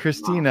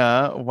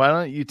 CRISTINA, why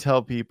don't you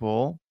tell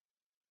people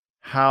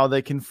how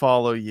they can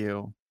follow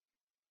you?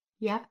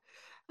 Yeah.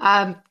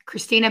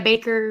 CRISTINA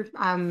Baker.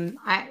 I'm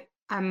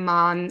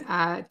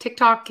on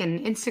TikTok and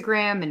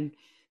Instagram and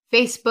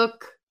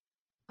Facebook.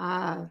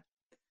 I've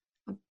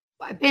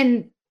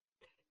been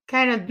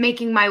kind of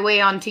making my way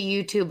onto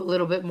YouTube a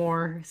little bit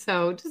more.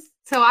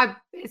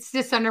 It's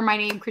just under my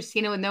name,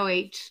 CRISTINA with no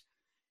H,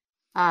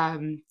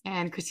 and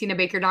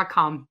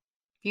CRISTINABaker.com.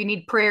 If you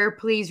need prayer,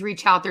 please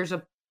reach out. You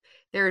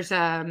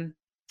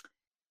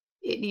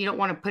don't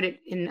want to put it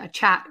in a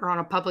chat or on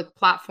a public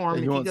platform.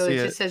 If you go,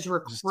 it just says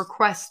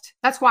request.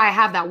 That's why I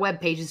have that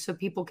web page, is so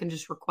people can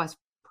just request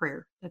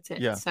prayer. That's it.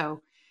 Yeah.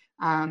 So,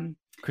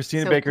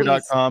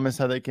 CRISTINABaker.com is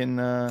how they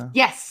can.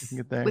 Yes. Can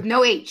get there. With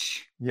no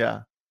H.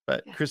 Yeah.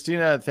 But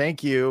CRISTINA,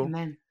 thank you.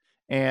 Amen.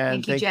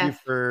 And thank you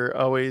for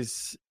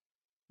always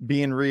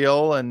being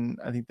real. And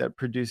I think that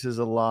produces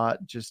a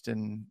lot just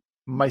in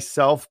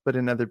myself, but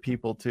in other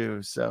people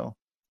too. So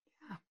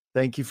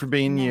thank you for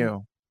being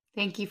you.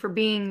 Thank you for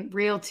being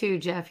real too,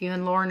 Jeff. You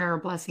and Lauren are a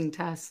blessing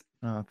to us.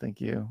 Oh, thank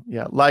you.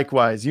 Yeah.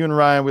 Likewise. You and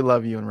Ryan, we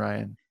love you and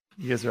Ryan.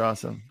 You guys are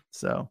awesome.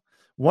 So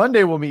one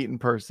day we'll meet in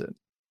person.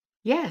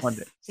 Yes. One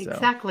day.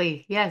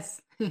 Exactly.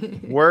 Yes.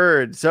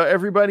 Word. So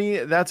everybody,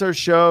 that's our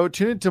show.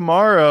 Tune in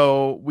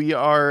tomorrow. We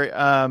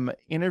are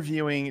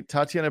interviewing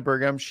Tatiana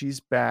Bergam. She's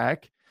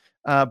back.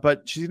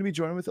 But she's going to be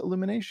joining with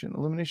Illumination.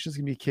 Illumination is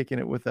going to be kicking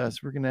it with us.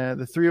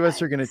 The three of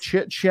us are going to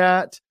chit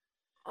chat.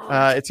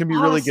 It's going to be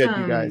really good,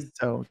 you guys.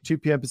 So 2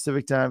 p.m.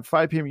 Pacific time,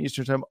 5 p.m.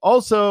 Eastern time.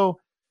 Also,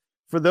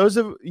 for those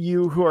of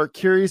you who are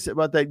curious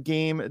about that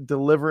game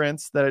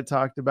Deliverance that I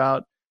talked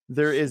about,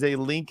 there is a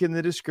link in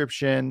the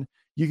description.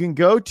 You can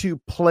go to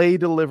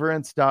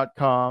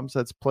playdeliverance.com. So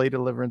that's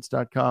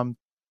playdeliverance.com.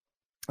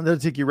 And that'll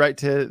take you right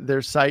to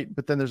their site.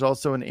 But then there's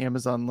also an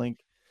Amazon link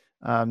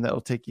that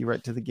will take you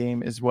right to the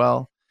game as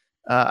well.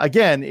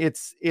 Again,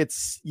 it's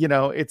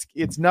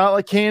not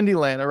like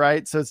Candyland, all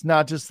right? So it's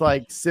not just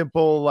like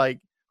simple, like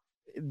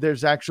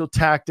there's actual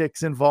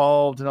tactics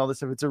involved and all this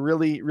stuff. It's a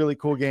really, really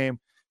cool game.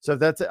 So if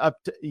that's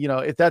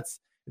if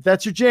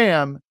that's your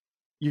jam,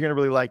 you're gonna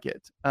really like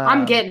it.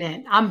 I'm getting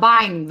it. I'm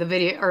buying the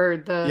video or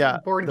the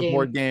board game.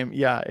 Board game.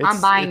 Yeah, I'm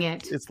buying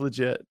it. It's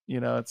legit.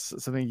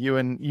 It's something you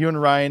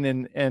and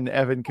Ryan and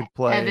Evan could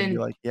play. Evan, and be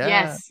like, yeah.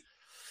 Yes.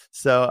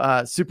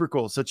 So super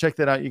cool. So check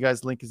that out, you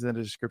guys. Link is in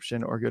the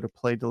description, or go to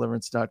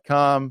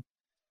playdeliverance.com.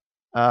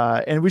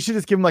 And we should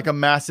just give them like a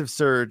massive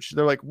surge.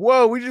 They're like,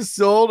 whoa, we just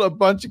sold a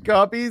bunch of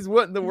copies.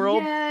 What in the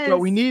world? Yes. But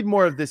we need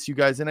more of this, you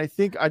guys. And I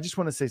think I just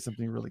want to say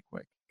something really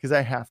quick because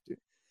I have to.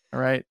 All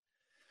right.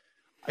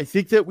 I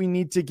think that we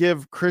need to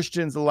give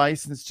Christians a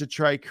license to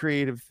try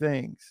creative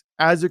things.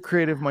 As a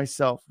creative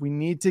myself, we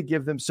need to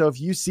give them. So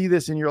if you see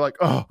this and you're like,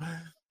 oh,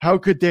 how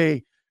could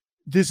they?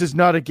 This is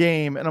not a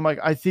game. And I'm like,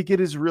 I think it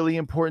is really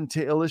important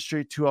to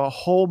illustrate to a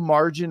whole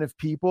margin of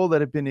people that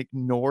have been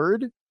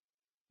ignored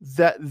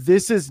that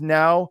this is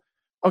now,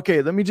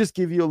 okay, let me just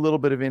give you a little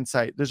bit of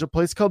insight. There's a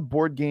place called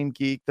Board Game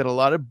Geek that a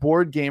lot of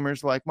board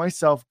gamers like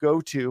myself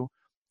go to,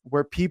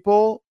 where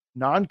people,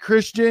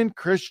 non-Christian,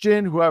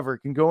 Christian, whoever,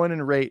 can go in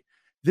and rate.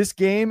 This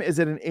game is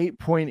at an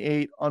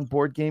 8.8 on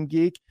Board Game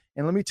Geek.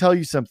 And let me tell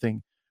you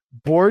something.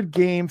 Board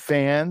game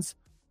fans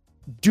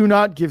do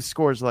not give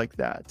scores like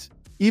that.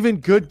 Even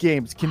good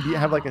games can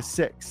have like a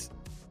 6.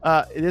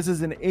 This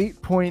is an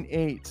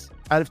 8.8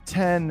 out of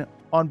 10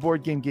 on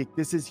Board Game Geek.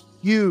 This is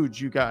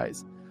huge, you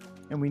guys.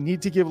 And we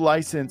need to give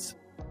license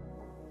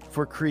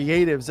for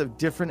creatives of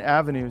different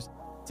avenues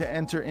to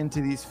enter into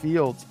these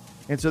fields.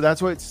 And so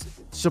that's why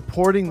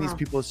supporting these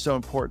people is so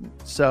important.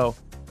 So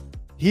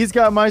he's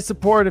got my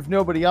support if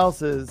nobody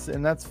else's,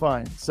 and that's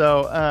fine.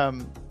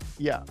 So,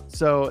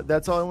 so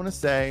that's all I want to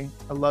say.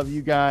 I love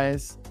you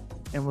guys,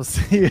 and we'll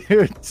see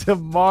you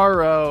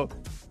tomorrow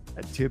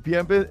at 2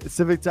 p.m.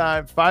 Pacific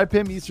time, 5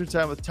 p.m. Eastern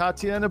time with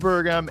Tatiana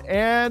Burgum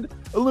and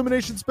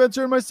Illumination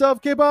Spencer and myself.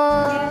 Okay,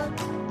 bye.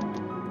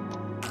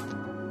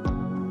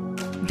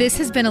 This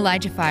has been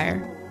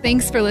ElijahFire.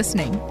 Thanks for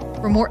listening.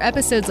 For more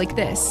episodes like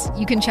this,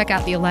 you can check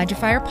out the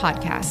ElijahFire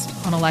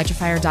podcast on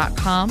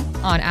ElijahFire.com,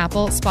 on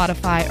Apple,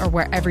 Spotify, or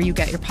wherever you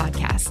get your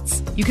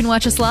podcasts. You can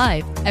watch us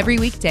live every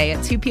weekday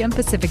at 2 p.m.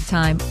 Pacific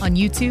time on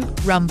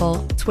YouTube,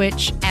 Rumble,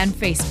 Twitch, and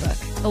Facebook.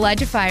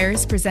 ElijahFire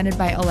is presented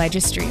by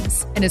Elijah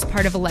Streams and is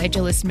part of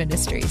Elijah List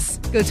Ministries.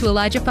 Go to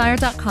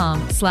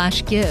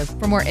ElijahFire.com/give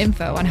for more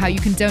info on how you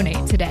can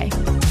donate today.